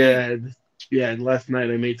other day? Yeah. Last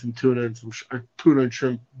night I made some tuna and some tuna and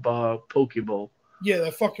shrimp poke bowl. Yeah,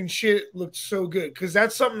 that fucking shit looked so good because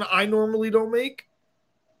that's something I normally don't make.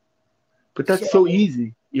 But that's so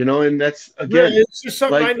easy, and that's, again, it's just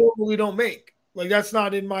something I normally don't make. Like, that's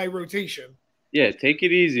not in my rotation. Yeah, take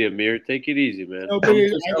it easy, Amir. Take it easy, man. No, I'm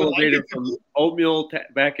just elevated from oatmeal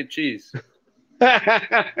mac and cheese. But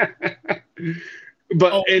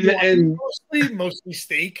mostly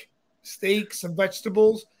steak, some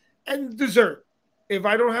vegetables, and dessert. If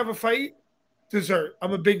I don't have a fight, dessert.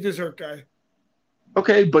 I'm a big dessert guy.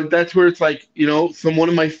 Okay, but that's where it's like, one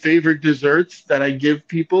of my favorite desserts that I give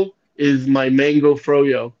people is my mango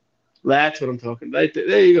froyo. That's what I'm talking about. Right there.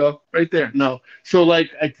 There you go. Right there. No. So,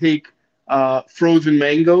 like, I take frozen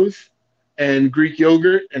mangoes and Greek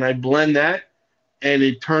yogurt, and I blend that, and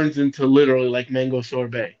it turns into literally like mango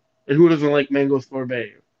sorbet. And who doesn't like mango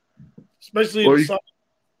sorbet? Especially in the summer.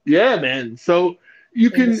 Yeah, man. So you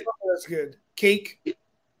can. That's good. Cake,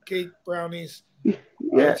 brownies.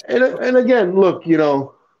 Yeah, and again, look,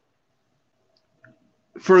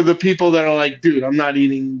 for the people that are like, dude, I'm not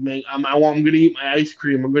eating. I'm going to eat my ice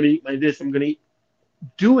cream. I'm going to eat my this. I'm going to eat.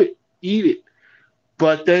 Do it. Eat it.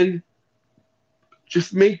 But then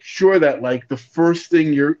just make sure that, like, the first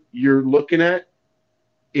thing you're looking at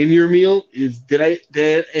in your meal is did I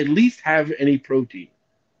at least have any protein?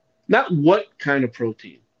 Not what kind of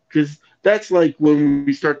protein, because that's like when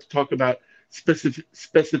we start to talk about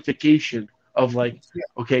specification of, like,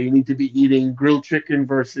 okay, you need to be eating grilled chicken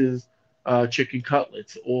versus chicken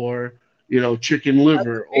cutlets, or chicken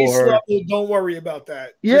liver, or level, don't worry about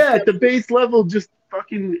that. Yeah, at the base level, just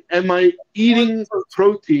fucking, am I eating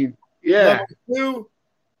protein? Yeah. Level 2,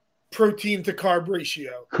 protein to carb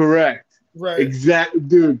ratio. Correct. Right. Exactly,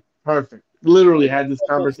 dude. Perfect. Literally had this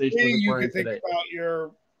conversation with a client today. You can think about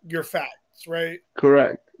your fats, right?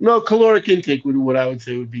 Correct. No, caloric intake would, what I would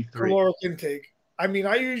say, would be 3. Caloric intake. I mean,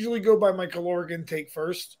 I usually go by my caloric intake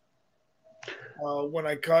first when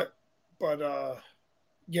I cut, but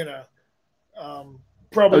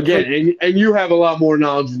probably again, and you have a lot more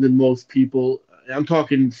knowledge than most people. I'm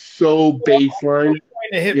talking so baseline.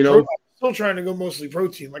 I'm still trying to go mostly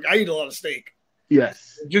protein. Like, I eat a lot of steak.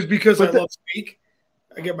 Yes. Just because I love steak,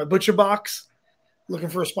 I get my Butcher Box. Looking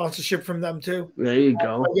for a sponsorship from them too. There you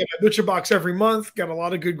go. I get my Butcher Box every month. Got a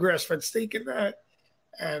lot of good grass-fed steak in that,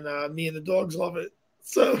 and me and the dogs love it.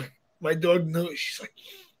 So my dog knows. She's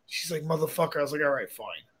like, motherfucker. I was like, all right, fine.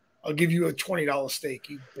 I'll give you a $20 steak,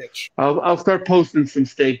 you bitch. I'll start posting some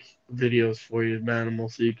steak videos for you,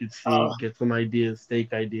 Manimal, so you can see, get some ideas,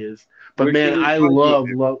 steak ideas. But man, I love.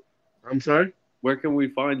 I'm sorry. Where can we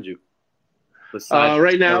find you?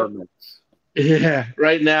 Right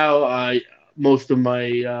now, most of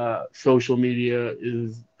my social media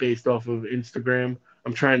is based off of Instagram.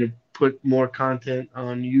 I'm trying to put more content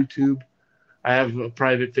on YouTube. I have a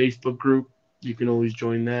private Facebook group. You can always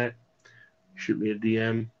join that. Shoot me a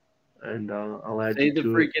DM, and I'll add you to it. Say the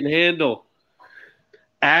freaking handle.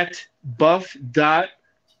 At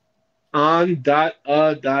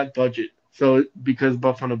buff.on.budget. So because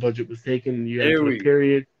buff on a budget was taken, you have to put a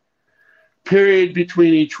period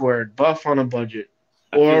between each word. Buff on a budget.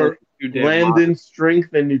 Or Landon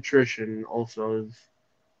Strength and Nutrition also is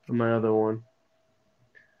my other one.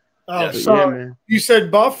 Oh, sorry. You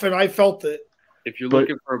said buff, and I felt it. If you're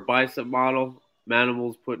looking for a bicep model,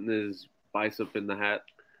 Manimal's putting his bicep in the hat,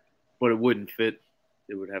 but it wouldn't fit.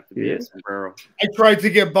 It would have to be a sombrero. I tried to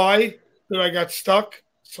get by, but I got stuck,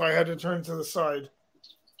 so I had to turn to the side.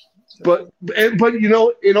 But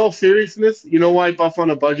in all seriousness, you know why buff on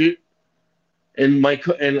a budget? And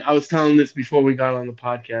I was telling this before we got on the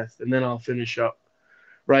podcast, and then I'll finish up.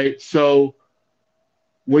 Right? So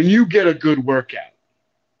when you get a good workout,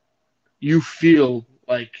 you feel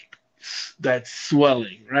like that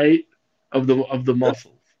swelling, right? Of the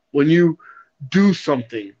muscles. When you do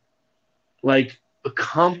something, like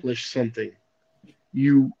accomplish something,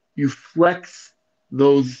 you flex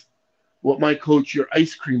those, what my coach, your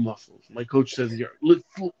ice cream muscles. My coach says you're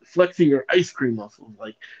flexing your ice cream muscles.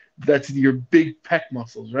 Like, that's your big pec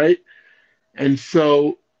muscles, right? And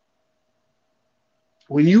so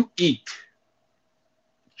when you eat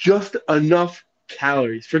just enough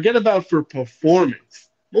calories, forget about for performance.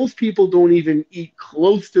 Most people don't even eat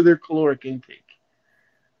close to their caloric intake.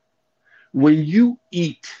 When you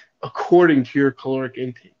eat according to your caloric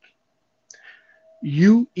intake,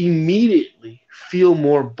 you immediately feel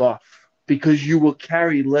more buff because you will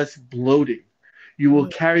carry less bloating. You will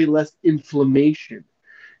carry less inflammation.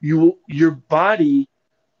 Your body,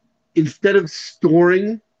 instead of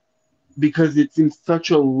storing, because it's in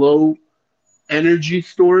such a low energy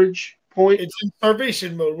storage point. It's in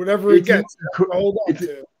starvation mode, whatever it gets. Hold on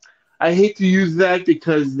to. I hate to use that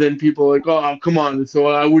because then people are like, oh, come on, so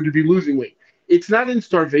I would be losing weight. It's not in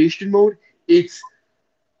starvation mode. It's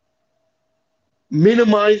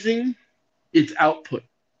minimizing its output.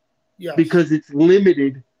 Yes. Because it's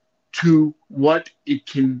limited to what it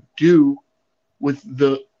can do with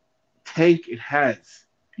the tank it has.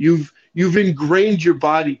 You've ingrained your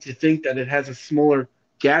body to think that it has a smaller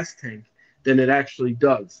gas tank than it actually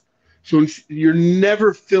does. So you're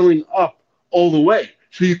never filling up all the way.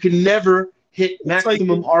 So you can never hit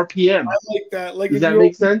maximum RPM. I like that. Like, does that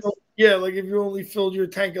make sense? Yeah, like if you only filled your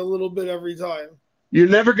tank a little bit every time. You're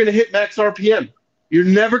never going to hit max RPM. You're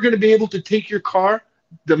never going to be able to take your car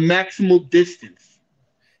the maximal distance.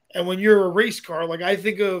 And when you're a race car, like I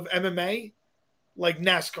think of MMA, like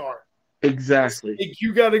NASCAR. Exactly. Like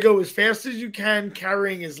you got to go as fast as you can,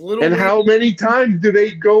 carrying as little. And how many times do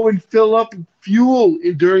they go and fill up fuel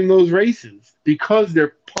during those races? Because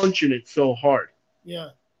they're punching it so hard. Yeah,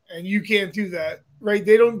 and you can't do that, right?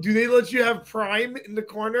 They don't. Do they let you have Prime in the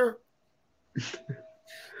corner?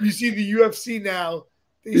 You see the UFC now.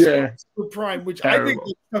 They sponsor Prime, which terrible. I think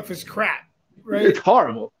this stuff is crap. Right? It's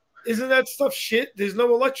horrible. Isn't that stuff shit? There's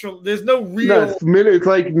no there's no real. No, it's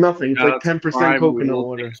like nothing. It's like 10% coconut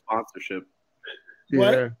water. Sponsorship.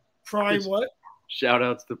 What? Yeah. Prime what? Shout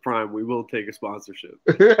outs to Prime. We will take a sponsorship.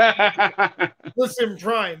 Listen,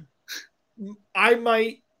 Prime, I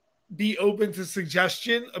might be open to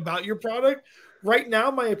suggestion about your product. Right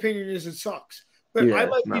now, my opinion is it sucks. But I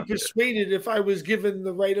might be persuaded if I was given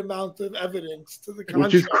the right amount of evidence to the contrary.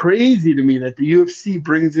 Which is crazy to me that the UFC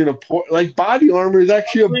brings in like body armor is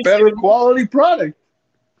actually a better quality product.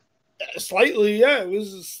 Slightly, yeah. It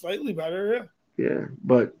was slightly better, yeah. Yeah,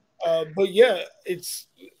 but yeah, it's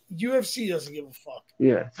UFC doesn't give a fuck.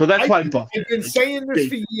 Yeah, so that's why I've been saying this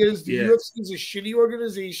for years. The UFC is a shitty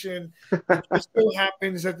organization. It just so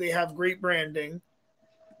happens that they have great branding,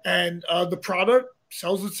 and the product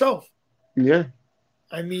sells itself. Yeah.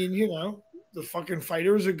 I mean, the fucking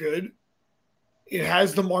fighters are good. It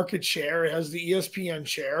has the market share. It has the ESPN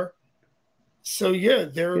share. So, yeah,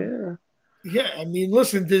 I mean,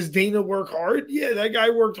 listen, does Dana work hard? Yeah, that guy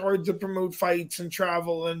worked hard to promote fights and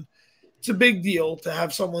travel, and it's a big deal to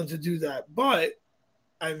have someone to do that. But,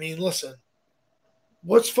 I mean, listen,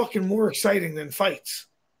 what's fucking more exciting than fights?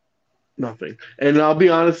 Nothing. And I'll be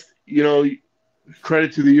honest,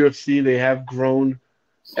 credit to the UFC. They have grown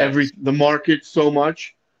the market so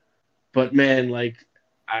much, but man, like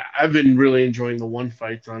I've been really enjoying the one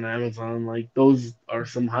fights on Amazon. Like those are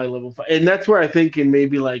some high level fights, and that's where I think in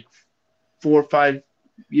maybe like 4 or 5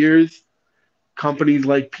 years, companies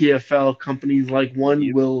like PFL, companies like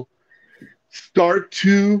One will start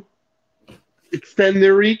to extend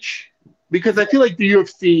their reach, because I feel like the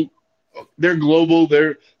UFC, they're global,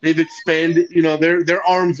 they've expanded, their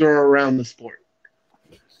arms are around the sport.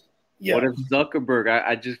 Yeah. What if Zuckerberg?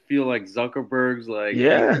 I just feel like Zuckerberg's like he's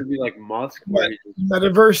gonna be like Musk, where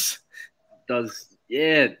metaverse does.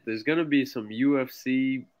 Yeah, there's gonna be some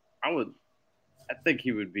UFC. I think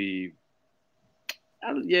he would be.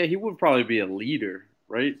 He would probably be a leader,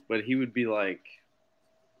 right? But he would be like.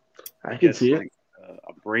 I can see it.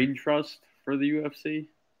 A brain trust for the UFC.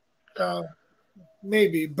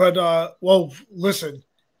 Maybe, but well, listen.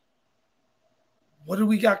 What do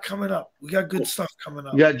we got coming up? We got good stuff coming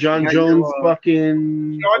up. You got John Jones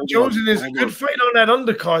John Jones and his good fight on that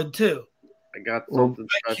undercard, too. I got something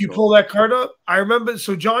special. You pull that card up? I remember.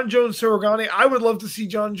 So John Jones, Sirogane. I would love to see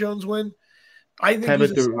John Jones win. I think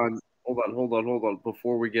Hold on.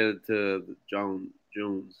 Before we get into the John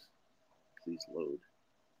Jones, please load.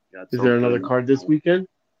 Is there another card this weekend?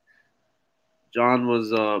 John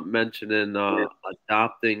was mentioning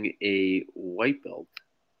adopting a white belt.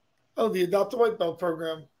 Oh, the Adopt a White Belt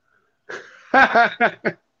program.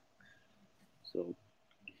 So,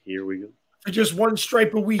 here we go. For just one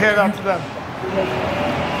stripe a week. Head out to them.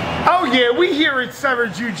 Oh, yeah, we here at Serra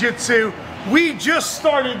Jiu-Jitsu, we just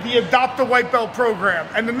started the Adopt a White Belt program.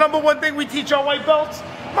 And the number one thing we teach our white belts,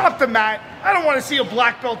 mop the mat. I don't want to see a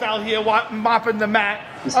black belt out here mopping the mat.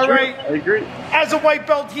 All right? I agree. As a white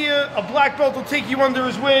belt here, a black belt will take you under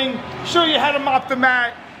his wing, show you how to mop the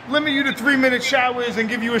mat, limit you to 3-minute showers, and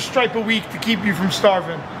give you a stripe a week to keep you from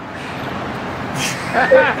starving.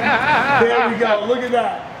 There we go. Look at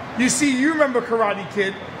that. You remember Karate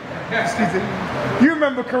Kid. Excuse me. You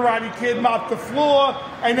remember Karate Kid mopped the floor,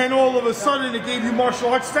 and then all of a sudden it gave you martial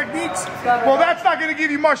arts techniques? Well, that's not going to give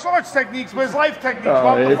you martial arts techniques, but it's life techniques.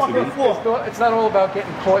 Mop the fucking floor. It's not all about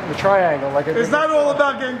getting caught in the triangle. It's not all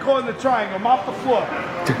about getting caught in the triangle. Mop the floor.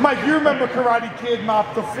 Mike, you remember Karate Kid,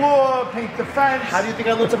 mop the floor, paint the fence. How do you think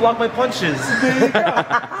I learned to block my punches? There you go.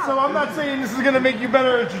 So I'm not saying this is going to make you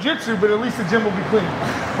better at jiu-jitsu, but at least the gym will be clean.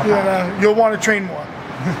 You'll want to train more.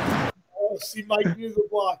 See Mike use the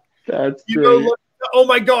block. That's great. Oh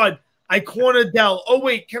my God, I cornered Dell. Oh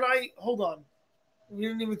wait, can I hold on? We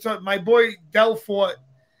didn't even talk. My boy Dell fought.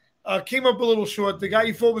 Came up a little short. The guy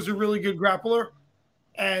he fought was a really good grappler.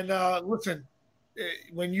 And listen,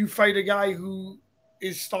 when you fight a guy who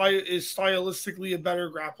is stylistically a better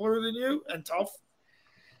grappler than you and tough,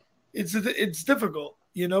 it's difficult,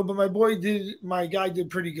 you know. But my guy did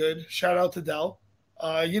pretty good. Shout out to Dell.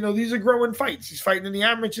 You know, these are growing fights. He's fighting in the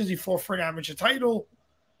amateurs. He fought for an amateur title.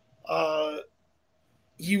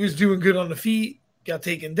 He was doing good on the feet. Got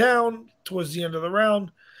taken down towards the end of the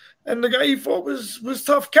round. And the guy he fought was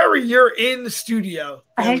tough. Kerry, you're in the studio.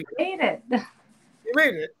 I made it. You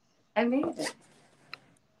made it. I made it.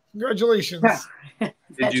 Congratulations.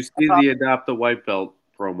 Did you see the Adopt a White Belt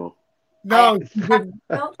promo? No. Did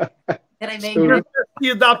I make You're it? the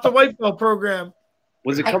Adopt a White Belt program.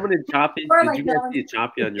 Was it coming in choppy? Or Did like you guys that. see it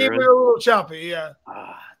choppy on It came your in end? a little choppy, yeah.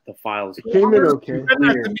 The files. It came in okay. Send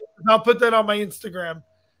that to me. I'll put that on my Instagram.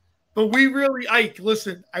 But we really, Ike,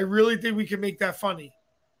 listen, I really think we can make that funny.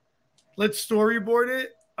 Let's storyboard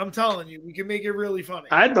it. I'm telling you, we can make it really funny.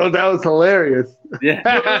 I thought that was hilarious. Yeah.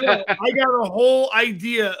 No. I got a whole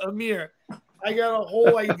idea, Amir. I got a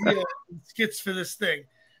whole idea of skits for this thing.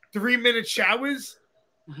 3-minute showers.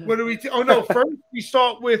 What do we? Oh no! First we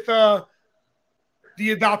start with the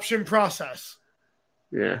adoption process.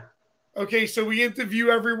 Yeah. Okay, so we interview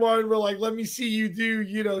everyone. We're like, let me see you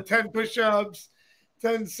do, 10 push-ups,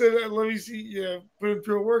 10 sit-ups. Let me see, put them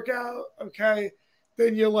through a workout. Okay.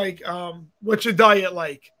 Then you're like, what's your diet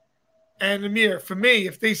like? And Amir, for me,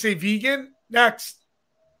 if they say vegan, next.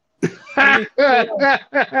 Somewhere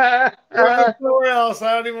else.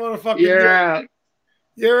 I don't even want to fucking. You're out.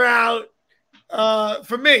 You're out.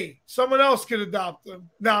 For me, someone else could adopt them.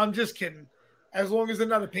 No, I'm just kidding. As long as they're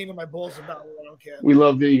not a pain in my balls about it, I don't care. We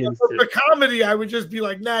love vegans. For comedy, I would just be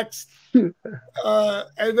like, next. And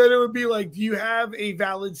then it would be like, do you have a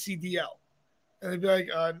valid CDL? And they'd be like,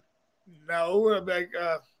 no. And I'd be like,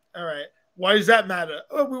 all right. Why does that matter?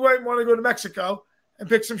 Oh, we might want to go to Mexico and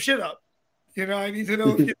pick some shit up. I need to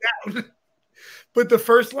know if you're down. But the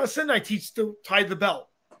first lesson, I teach to tie the belt.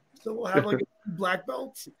 So we'll have like 2 black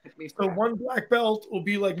belts. So one black belt will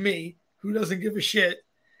be like me, who doesn't give a shit.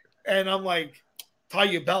 And I'm like, tie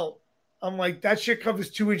your belt. I'm like, that shit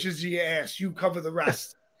covers 2 inches of your ass. You cover the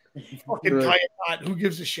rest. Fucking tie a knot. Who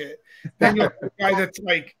gives a shit? Then you have a guy that's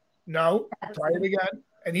like, no, try it again.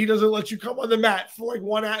 And he doesn't let you come on the mat for like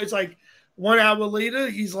 1 hour. It's like 1 hour later,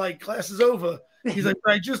 he's like, class is over. He's like,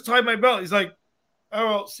 I just tied my belt. He's like, oh,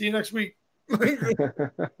 well, see you next week.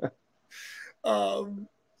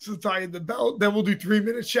 So tying the belt. Then we'll do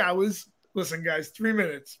 3-minute showers. Listen, guys, 3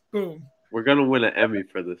 minutes. Boom. We're going to win an Emmy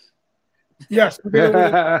for this. Yes, we're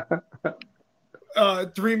gonna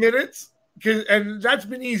win 3 minutes. And that's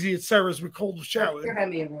been easy at Sarah's with cold shower. Your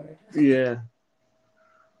Emmy award. Yeah.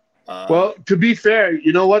 Well, to be fair,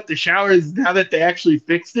 you know what? The showers, now that they actually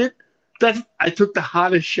fixed it, I took the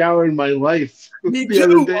hottest shower in my life. Me the too,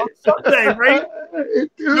 other day. on Sunday, right?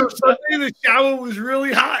 Sunday, the shower was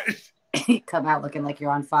really hot. You come out looking like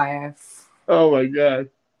you're on fire. Oh, my God.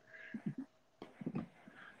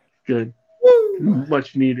 Good. Woo.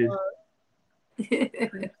 Much needed.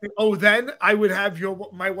 Then I would have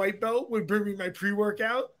my white belt would bring me my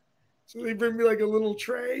pre-workout. So they bring me like a little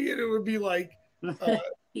tray, and it would be like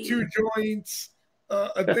 2 joints,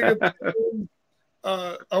 a thing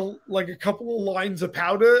of like a couple of lines of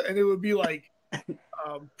powder, and it would be like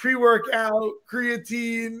pre-workout,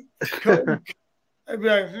 creatine, Coke. I'd be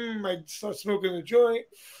like, I'd start smoking a joint.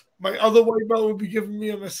 My other white belt would be giving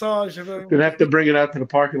me a massage. Gonna have to bring it out to the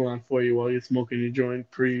parking lot for you while you're smoking your joint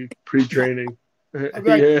pre-training.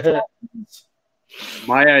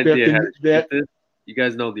 My idea has you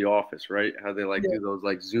guys know The Office, right? How they do those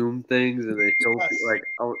like Zoom things and they show like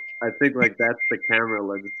I think like that's the camera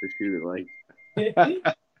lens to shoot it like.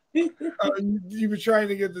 You were trying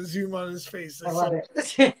to get the zoom on his face. I love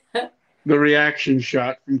it. The reaction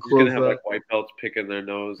shot from close You're gonna have up. like white belts picking their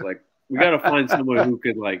nose. Like we gotta find someone who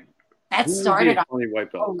could like. That started a funny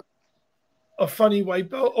white belt. A funny white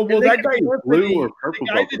belt. Oh well, that guy blue or purple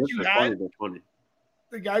the guy belt. that Funny.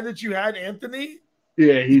 The guy that you had, Anthony.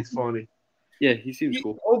 Yeah, he's funny. Yeah, he seems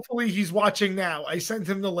cool. Hopefully, he's watching now. I sent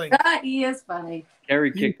him the link. He is funny.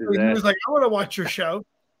 Kerry kicked his He ass. was like, "I want to watch your show."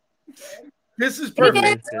 This is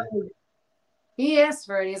perfect. He asked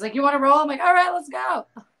for it. He's like, "You want to roll?" I'm like, "All right, let's go."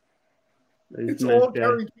 It's all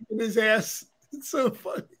Kerry kicking his ass. It's so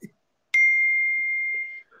funny.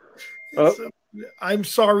 I'm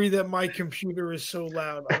sorry that my computer is so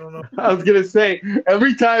loud. I don't know. I was gonna say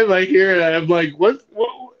every time I hear it, I'm like, "What?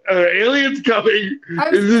 Aliens coming?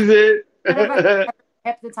 This is it."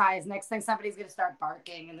 Hypnotized. Next thing, somebody's gonna start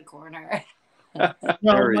barking in the corner.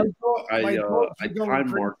 Harry, my thoughts I are going time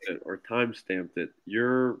crazy. marked it or time stamped it.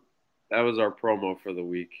 That was our promo for the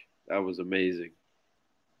week. That was amazing.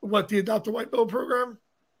 What, the Adopt a White Belt program?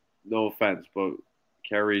 No offense, but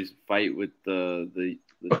Kerry's fight with the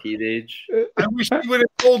teenage. I wish we would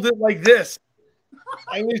have told it like this.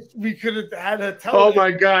 I wish we could have had her tell Oh it.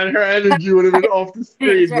 my god, her energy would have been off the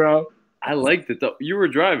screen, bro. I liked it though. You were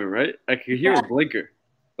driving, right? I could hear a blinker.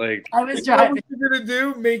 Like I was You know driving. what you're gonna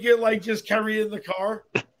do? Make it like just Kerry in the car.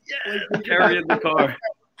 Like, Kerry in the car.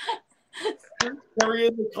 Kerry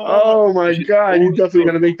in the car. Oh my god, you're definitely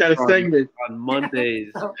gonna make that a segment. On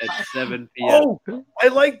Mondays So at 7 p.m. Oh, I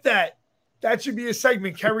like that. That should be a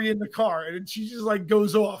segment. Kerry in the car, and she just like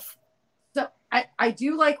goes off. So I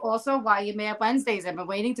do like also why you mad Wednesdays. I've been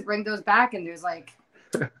waiting to bring those back, and there's like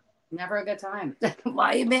never a good time.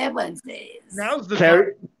 Why you mad Wednesdays? Now's the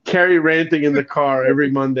time. Carrie ranting in the car every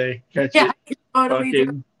Monday. Catch Yeah, it. I totally do.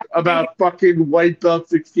 Fucking, about fucking white belt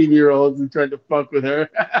 16-year-olds and trying to fuck with her.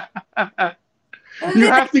 You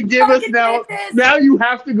have to give us now. Now you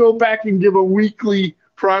have to go back and give a weekly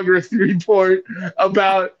progress report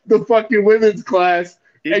about the fucking women's class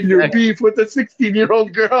and your beef with the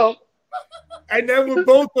 16-year-old girl. And then with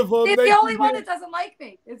both of them, She's the only one that doesn't like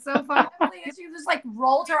me. It's so funny. She just like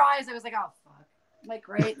rolled her eyes. I was like, oh fuck. I'm like,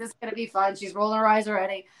 great, this is gonna be fun. She's rolling her eyes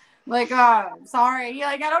already. I'm like, oh, I'm sorry. You're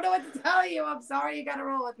like, I don't know what to tell you. I'm sorry. You gotta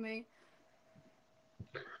roll with me.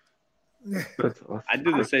 That's awesome. I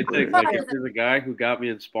do the same thing. Like if there's a guy who got me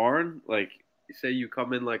in sparring, like say you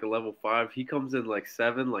come in like a level 5, he comes in like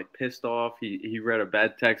 7, like pissed off. He read a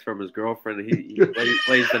bad text from his girlfriend. And he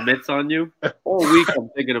lays the mitts on you. All week I'm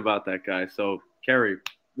thinking about that guy. So Kerry,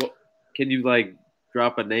 what can you like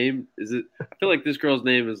drop a name? Is it? I feel like this girl's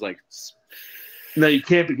name is like. No, you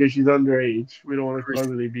can't because she's underage. We don't want to cause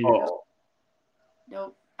any beef. Oh.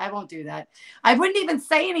 Nope, I won't do that. I wouldn't even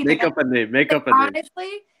say anything. Make up a name. Make up a name. Honestly,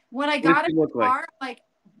 when I got in the car, like,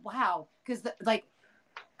 wow, because like,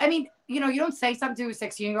 I mean, you know, you don't say something to a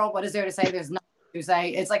 16-year-old. What is there to say? There's nothing to say.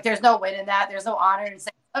 It's like there's no win in that. There's no honor in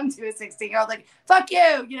saying something to a 16-year-old. Like, fuck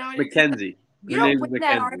you. You know, Mackenzie. You don't win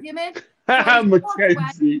that argument.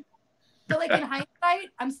 Mackenzie. So like in hindsight,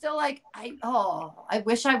 I'm still like, I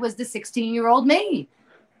wish I was the 16-year-old me.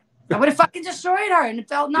 I would have fucking destroyed her and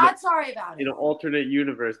felt not sorry about it. In an alternate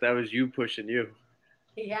universe, that was you pushing you.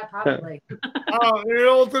 Yeah, probably. Oh, in an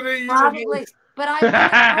alternate universe. Probably. But I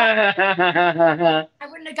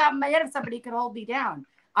wouldn't have gotten mad if somebody could hold me down.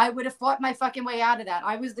 I would have fought my fucking way out of that.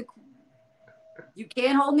 You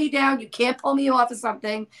can't hold me down. You can't pull me off of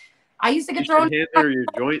something. I used to get thrown in. Your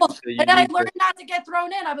joints, so and then I learned not to get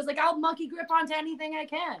thrown in. I was like, I'll monkey grip onto anything I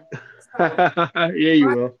can. So, yeah, you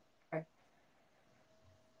will.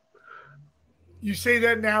 You say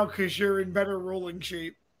that now because you're in better rolling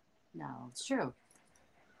shape. No, it's true.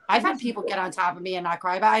 I've had people get on top of me and not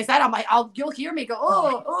cry about it. I said, I'm like, you'll hear me go,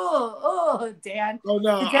 Dan. Oh,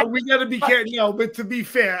 no, we got to be careful. No, but to be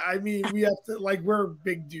fair, I mean, we have to, like, we're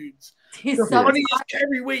big dudes. The funny is,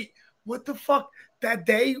 Kerry, wait, what the fuck? That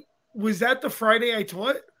day, was that the Friday I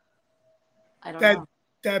taught? I don't know.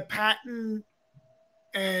 That Patton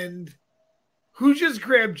and who just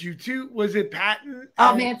grabbed you too? Was it Patton?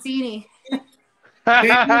 Oh, Mancini.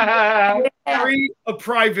 Kerry, a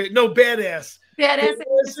private. No, badass. Badass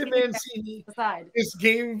and Mancini. This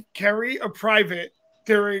game, Kerry, a private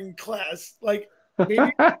during class. Like, maybe.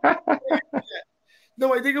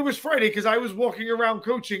 No, I think it was Friday because I was walking around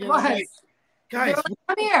coaching. And I was like, guys, like,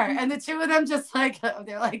 come here. And the two of them just like,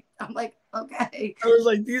 they're like, I'm like, okay. I was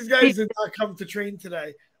like, these guys did not come to train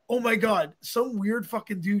today. Oh my God. Some weird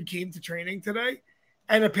fucking dude came to training today.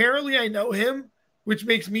 And apparently I know him, which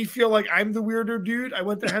makes me feel like I'm the weirder dude. I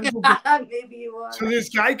went to Hensel. Maybe you are. So this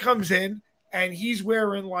guy comes in and he's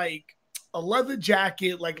wearing like a leather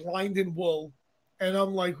jacket, like lined in wool. And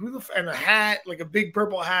I'm like, and a hat, like a big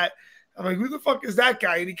purple hat. I'm like, who the fuck is that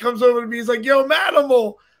guy? And he comes over to me. He's like, yo,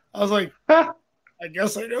 Manimal. I was like, I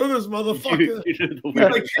guess I know this motherfucker.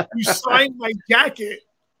 Like, you signed my jacket.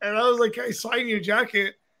 And I was like, can I sign your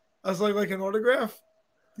jacket? I was like an autograph?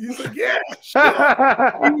 He's like, yeah. Sure.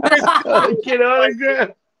 Like an autograph.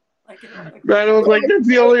 Man, I was like, that's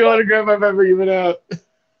the only autograph I've ever given out.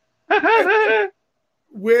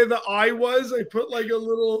 Where the eye was, I put like a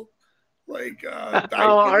little, like,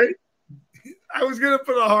 heart. I was going to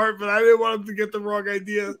put a heart, but I didn't want him to get the wrong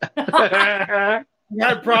idea. We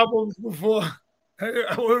had problems before.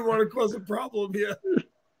 I wouldn't want to cause a problem here.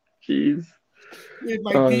 Jeez.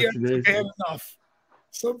 My DMs are bad enough.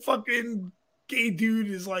 Some fucking gay dude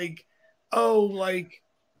is like, oh, like,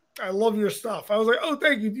 I love your stuff. I was like, oh,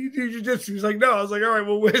 thank you. Do you do jiu-jitsu? He's like, no. I was like, all right,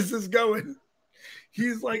 well, where's this going?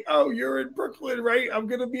 He's like, "Oh, you're in Brooklyn, right? I'm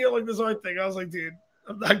gonna be at like this art thing." I was like, "Dude,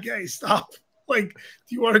 I'm not gay. Stop. Like,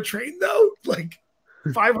 do you want to train though? Like,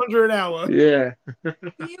 $500 an hour." Yeah. Do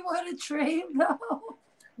you want to train though?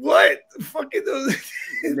 What? Fucking those.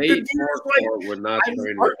 Nate Marquardt would not train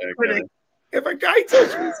with that guy. If a guy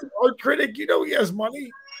tells you he's an art critic, you know he has money.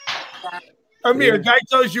 I mean, a guy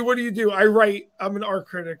tells you, "What do you do?" I write. I'm an art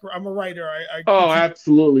critic. I'm a writer.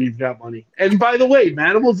 Absolutely, he's got money. And by the way,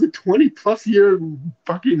 Manimal's a 20+ year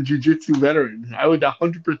fucking jiu-jitsu veteran. I would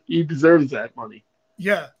 100%. He deserves that money.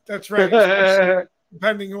 Yeah, that's right.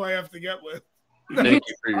 Depending who I have to get with. Thank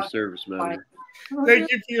you for your service, man.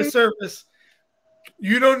 Thank you for your service.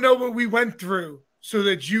 You don't know what we went through so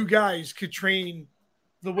that you guys could train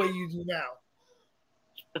the way you do now.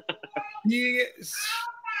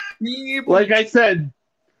 Being able like I said,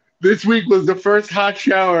 this week was the first hot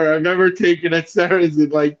shower I've ever taken at Sarah's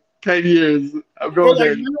in like 10 years. I'm going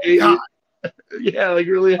there. Really hot. Yeah, like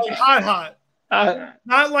really hot.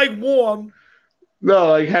 Not like warm. No,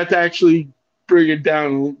 like had to actually bring it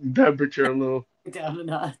down in temperature a little. Down a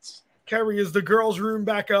notch. Kerry, is the girls' room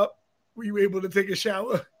back up? Were you able to take a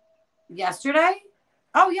shower? Yesterday?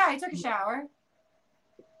 Oh yeah, I took a shower.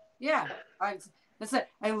 Yeah. I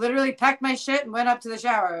literally packed my shit and went up to the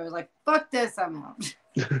shower. I was like, fuck this, I'm out.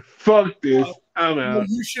 Fuck this, I'm out. Well,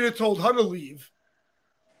 you should have told her to leave.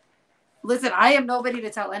 Listen, I am nobody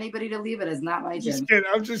to tell anybody to leave. It is not my gym.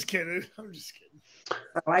 I'm just kidding. So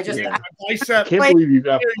I just bicep. I can't believe you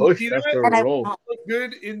got pushed after a roll. Looked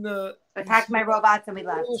good in the. I packed my robots and we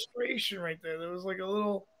left. Illustration right there. There was like a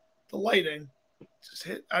little. The lighting just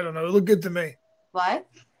hit. I don't know. It looked good to me. What?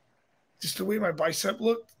 Just the way my bicep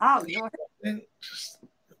looked. Oh, it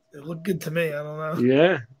looked good to me. I don't know.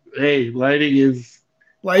 Yeah. Hey, lighting is.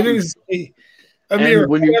 I mean, if I ever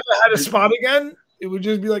had a spot again, it would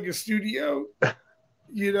just be like a studio.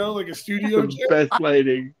 You know, like a studio. The best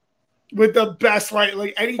lighting. With the best light,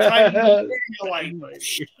 like anytime you light.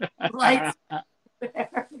 Lights.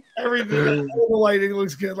 Everything, all the lighting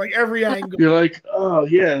looks good. Like every angle. You're like, oh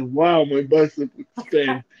yeah, wow, my bicep looks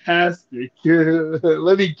fantastic.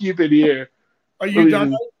 Let me keep it here. Are you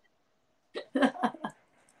done?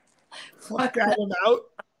 Fuck that one out.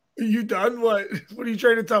 Are you done? What are you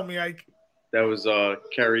trying to tell me, Ike? That was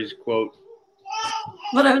Kerry's quote.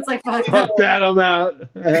 But I was like, fuck that, I'm out.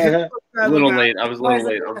 I was a little late.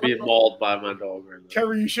 I'm being mauled by my dog right now.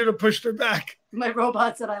 Kerry, you should have pushed her back. My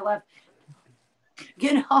robots that I left.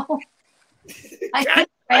 You know, I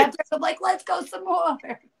grabbed her. I'm like, let's go some more.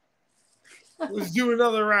 Let's do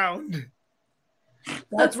another round.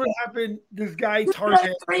 That's what happened. This guy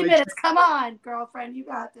Tarzan. 3 minutes. Come on, girlfriend, you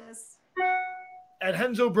got this. At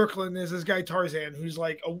Henzo Brooklyn, there's this guy Tarzan who's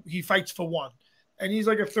like he fights for one, and he's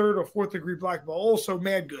like a 3rd or 4th degree black belt, also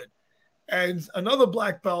mad good. And another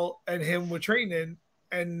black belt and him were training,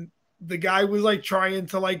 and the guy was like trying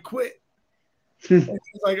to like quit. And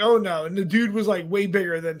he's like, "Oh no!" And the dude was like way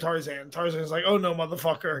bigger than Tarzan. Tarzan's like, "Oh no,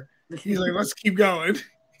 motherfucker!" He's like, "Let's keep going."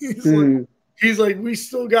 He's like, "We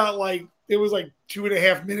still got like there was like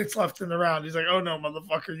 2.5 minutes left in the round." He's like, "Oh no,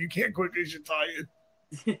 motherfucker! You can't quit because you're tired."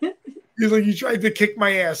 He's like, "You tried to kick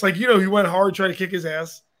my ass." Like, you know, he went hard trying to kick his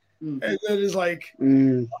ass, and then he's like,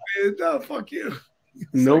 "No, fuck you."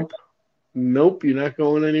 Nope. Nope, you're not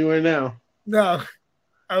going anywhere now. No.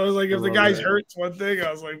 I was like, if the guy's hurt, it's one thing. I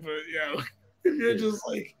was like, but yeah, if you're just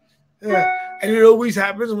like, yeah. And it always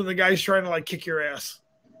happens when the guy's trying to like kick your ass.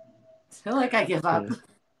 I feel like I give up.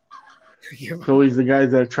 It's always the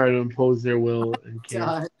guys that try to impose their will and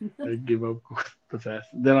can't give up the fast.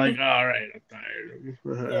 They're like, oh, all right, I'm tired.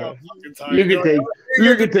 I'm fucking tired.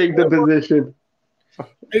 You can take the position. I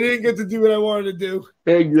didn't get to do what I wanted to do.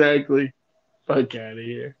 Exactly. Fuck out of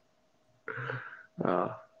here.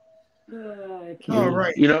 All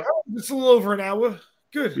right. You know, it's a little over an hour.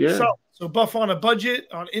 Good. Yeah. So Buff on a Budget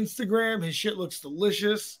on Instagram. His shit looks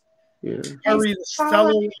delicious. Yeah. Kerry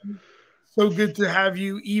Stellar. So good to have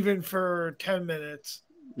you, even for 10 minutes.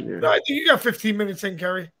 Yeah. No, I think you got 15 minutes in,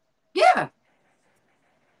 Kerry. Yeah.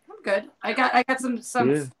 I'm good. I got some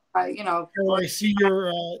you know. I see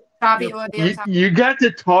your you got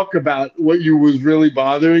to talk about what was really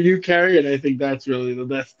bothering you, Kerry, and I think that's really the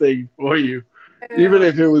best thing for you. Yeah. Even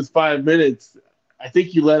if it was 5 minutes, I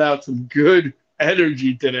think you let out some good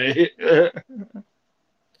energy today. You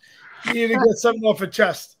need to get something off your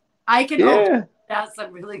chest. I can have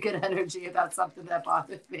some really good energy about something that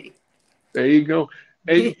bothers me. There you go.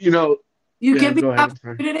 And you know, you give me the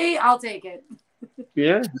opportunity, I'll take it.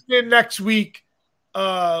 Yeah. Next week,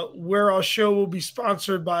 where our show will be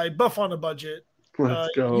sponsored by Buff on a Budget. Let's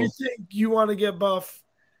go. You think you want to get buff?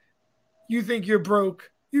 You think you're broke?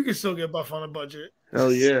 You can still get Buff on a Budget.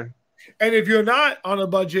 Hell yeah. And if you're not on a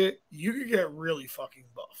budget, you can get really fucking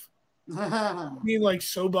buff. I mean, like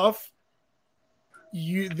so buff,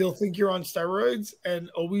 they'll think you're on steroids and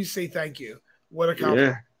always say thank you. What a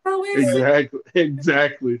compliment. Yeah,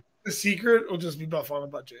 exactly. The secret will just be buff on a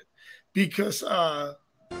budget because, Uh-oh.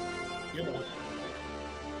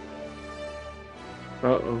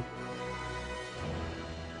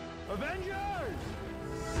 Avengers!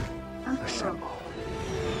 Assemble.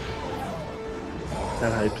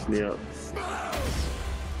 That hypes me up.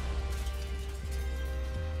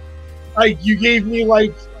 Like you gave me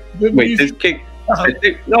like the Wait, this kick. I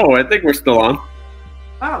think we're still on.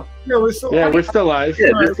 Oh, yeah, we're still we're still live.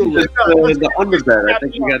 Yeah, this is the underbed. I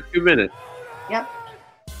think we got 2 minutes. Yep.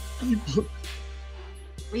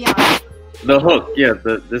 We are. The hook, yeah.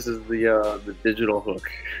 This is the digital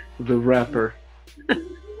hook. The rapper.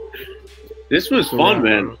 This was fun,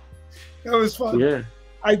 man. That was fun. Yeah.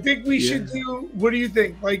 I think we should do. What do you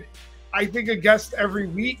think? Like, I think a guest every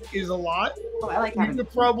week is a lot. Oh, I like We that.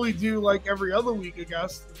 could probably do like every other week a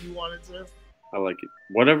guest if you wanted to. I like it.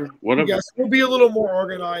 Whatever. Yes, we'll be a little more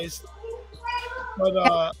organized. But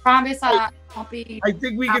I promise I won't be. I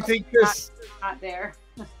think we can take this. Not there.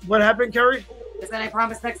 What happened, Kerry? Is that I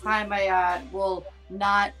promise next time I will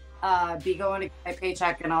not be going to get my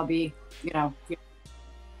paycheck and I'll be,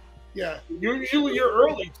 Yeah, usually you're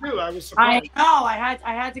early too. I was surprised. I know.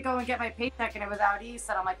 I had to go and get my paycheck and it was out east,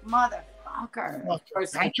 and I'm like, motherfucker.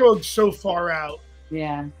 I drove so far out.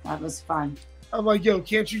 Yeah, that was fun. I'm like, yo,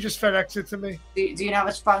 can't you just FedEx it to me? Do you know how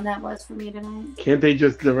much fun that was for me tonight? Can't they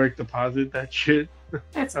just direct deposit that shit?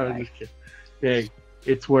 That's I was right. just kidding. Hey,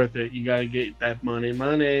 it's worth it. You gotta get that money.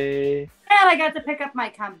 And I got to pick up my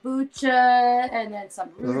kombucha and then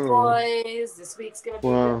some Rude Boys. This week's gonna be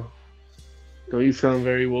Wow. Don't you sound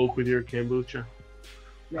very woke with your kombucha?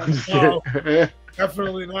 No,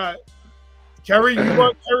 definitely not. Kerry, you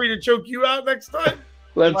want Kerry to choke you out next time?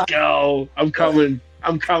 Let's go. I'm coming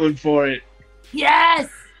for it. Yes.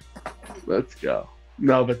 Let's go.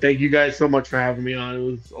 No, but thank you guys so much for having me on. It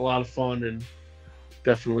was a lot of fun, and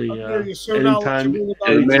definitely anytime you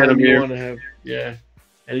want to have,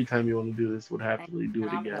 anytime you want to do this, would happily do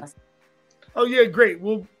it again. Oh yeah, great.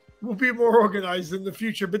 We'll be more organized in the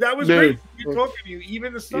future. But that was great talking to you.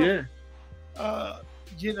 Even the stuff,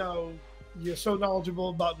 you're so knowledgeable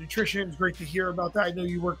about nutrition. It's great to hear about that. I know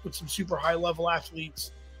you work with some super high level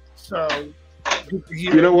athletes, so good to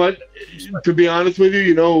hear. You know what? To be honest with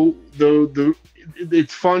you,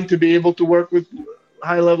 it's fun to be able to work with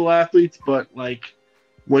high level athletes, but like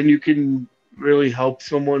when you can really help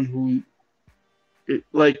someone who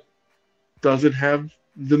doesn't have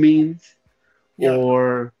the means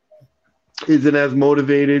or isn't as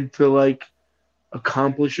motivated to like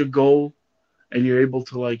accomplish a goal, and you're able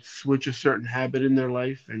to like switch a certain habit in their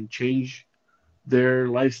life and change their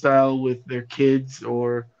lifestyle with their kids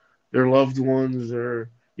or their loved ones, or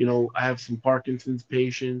I have some Parkinson's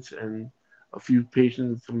patients and a few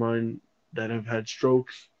patients of mine that have had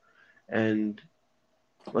strokes, and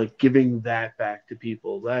like giving that back to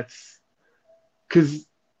people. That's because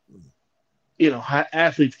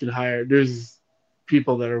athletes can hire. There's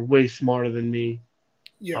people that are way smarter than me.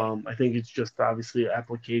 Yeah. I think it's just obviously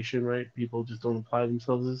application, right? People just don't apply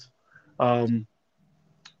themselves as.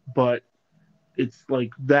 But it's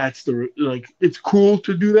like it's cool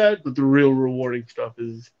to do that, but the real rewarding stuff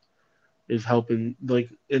is helping, like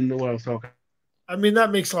in what I was talking. I mean,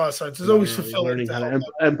 that makes a lot of sense. It's always fulfilling. Learning how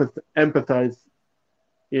to empathize.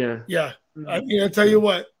 Yeah. Yeah. I mean, I tell you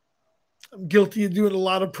what, I'm guilty of doing a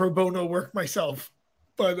lot of pro bono work myself,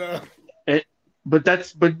 but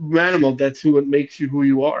Manimal, that's what makes you who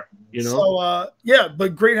you are, So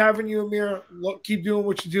but great having you, Amir. Keep doing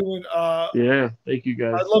what you're doing. Thank you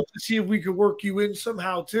guys. I'd love to see if we could work you in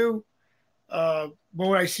somehow too.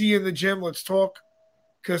 When I see you in the gym, let's talk,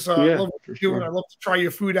 because I love what you're doing. Sure. I love to try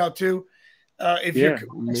your food out too. If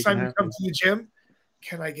next time you come to the gym,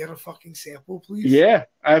 can I get a fucking sample, please? Yeah,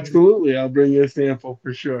 absolutely. I'll bring you a sample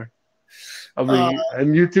for sure. I'll bring you,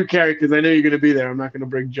 and you too, Kerry, because I know you're going to be there. I'm not going to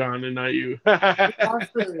bring John and not you.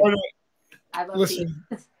 Listen,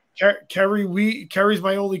 Kerry's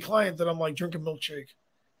my only client that I'm like, drink a milkshake.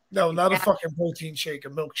 No, not a fucking protein shake, a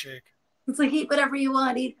milkshake. It's like, eat whatever you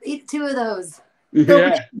want. Eat 2 of those.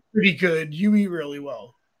 Yeah, pretty good. You eat really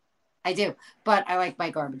well. I do, but I like my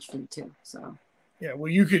garbage food too. So yeah,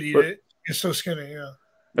 well, you could eat it. You're so skinny, yeah.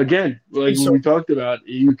 Again, like we talked about,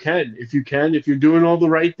 if you're doing all the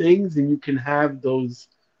right things, and you can have those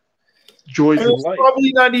joys of life.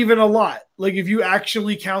 Probably not even a lot. Like if you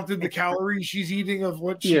actually counted the calories she's eating of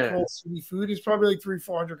what she calls city food, it's probably like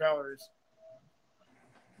 300-400 calories.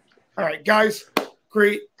 All right, guys,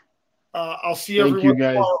 great. I'll see everyone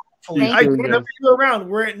tomorrow. I whenever you're around,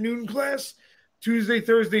 we're at noon class, Tuesday,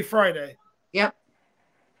 Thursday, Friday. Yep.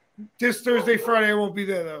 This Thursday, Friday, I won't be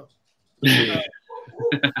there though.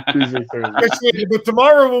 Tuesday, Thursday. But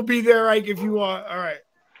tomorrow we'll be there, Ike, if you want. All right.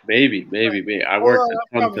 Maybe. I worked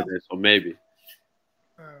a ton today, so maybe.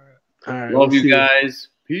 All right. Love you guys.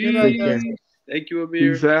 Peace. Thank you,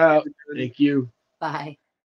 Amir. Peace out. Thank you. Bye.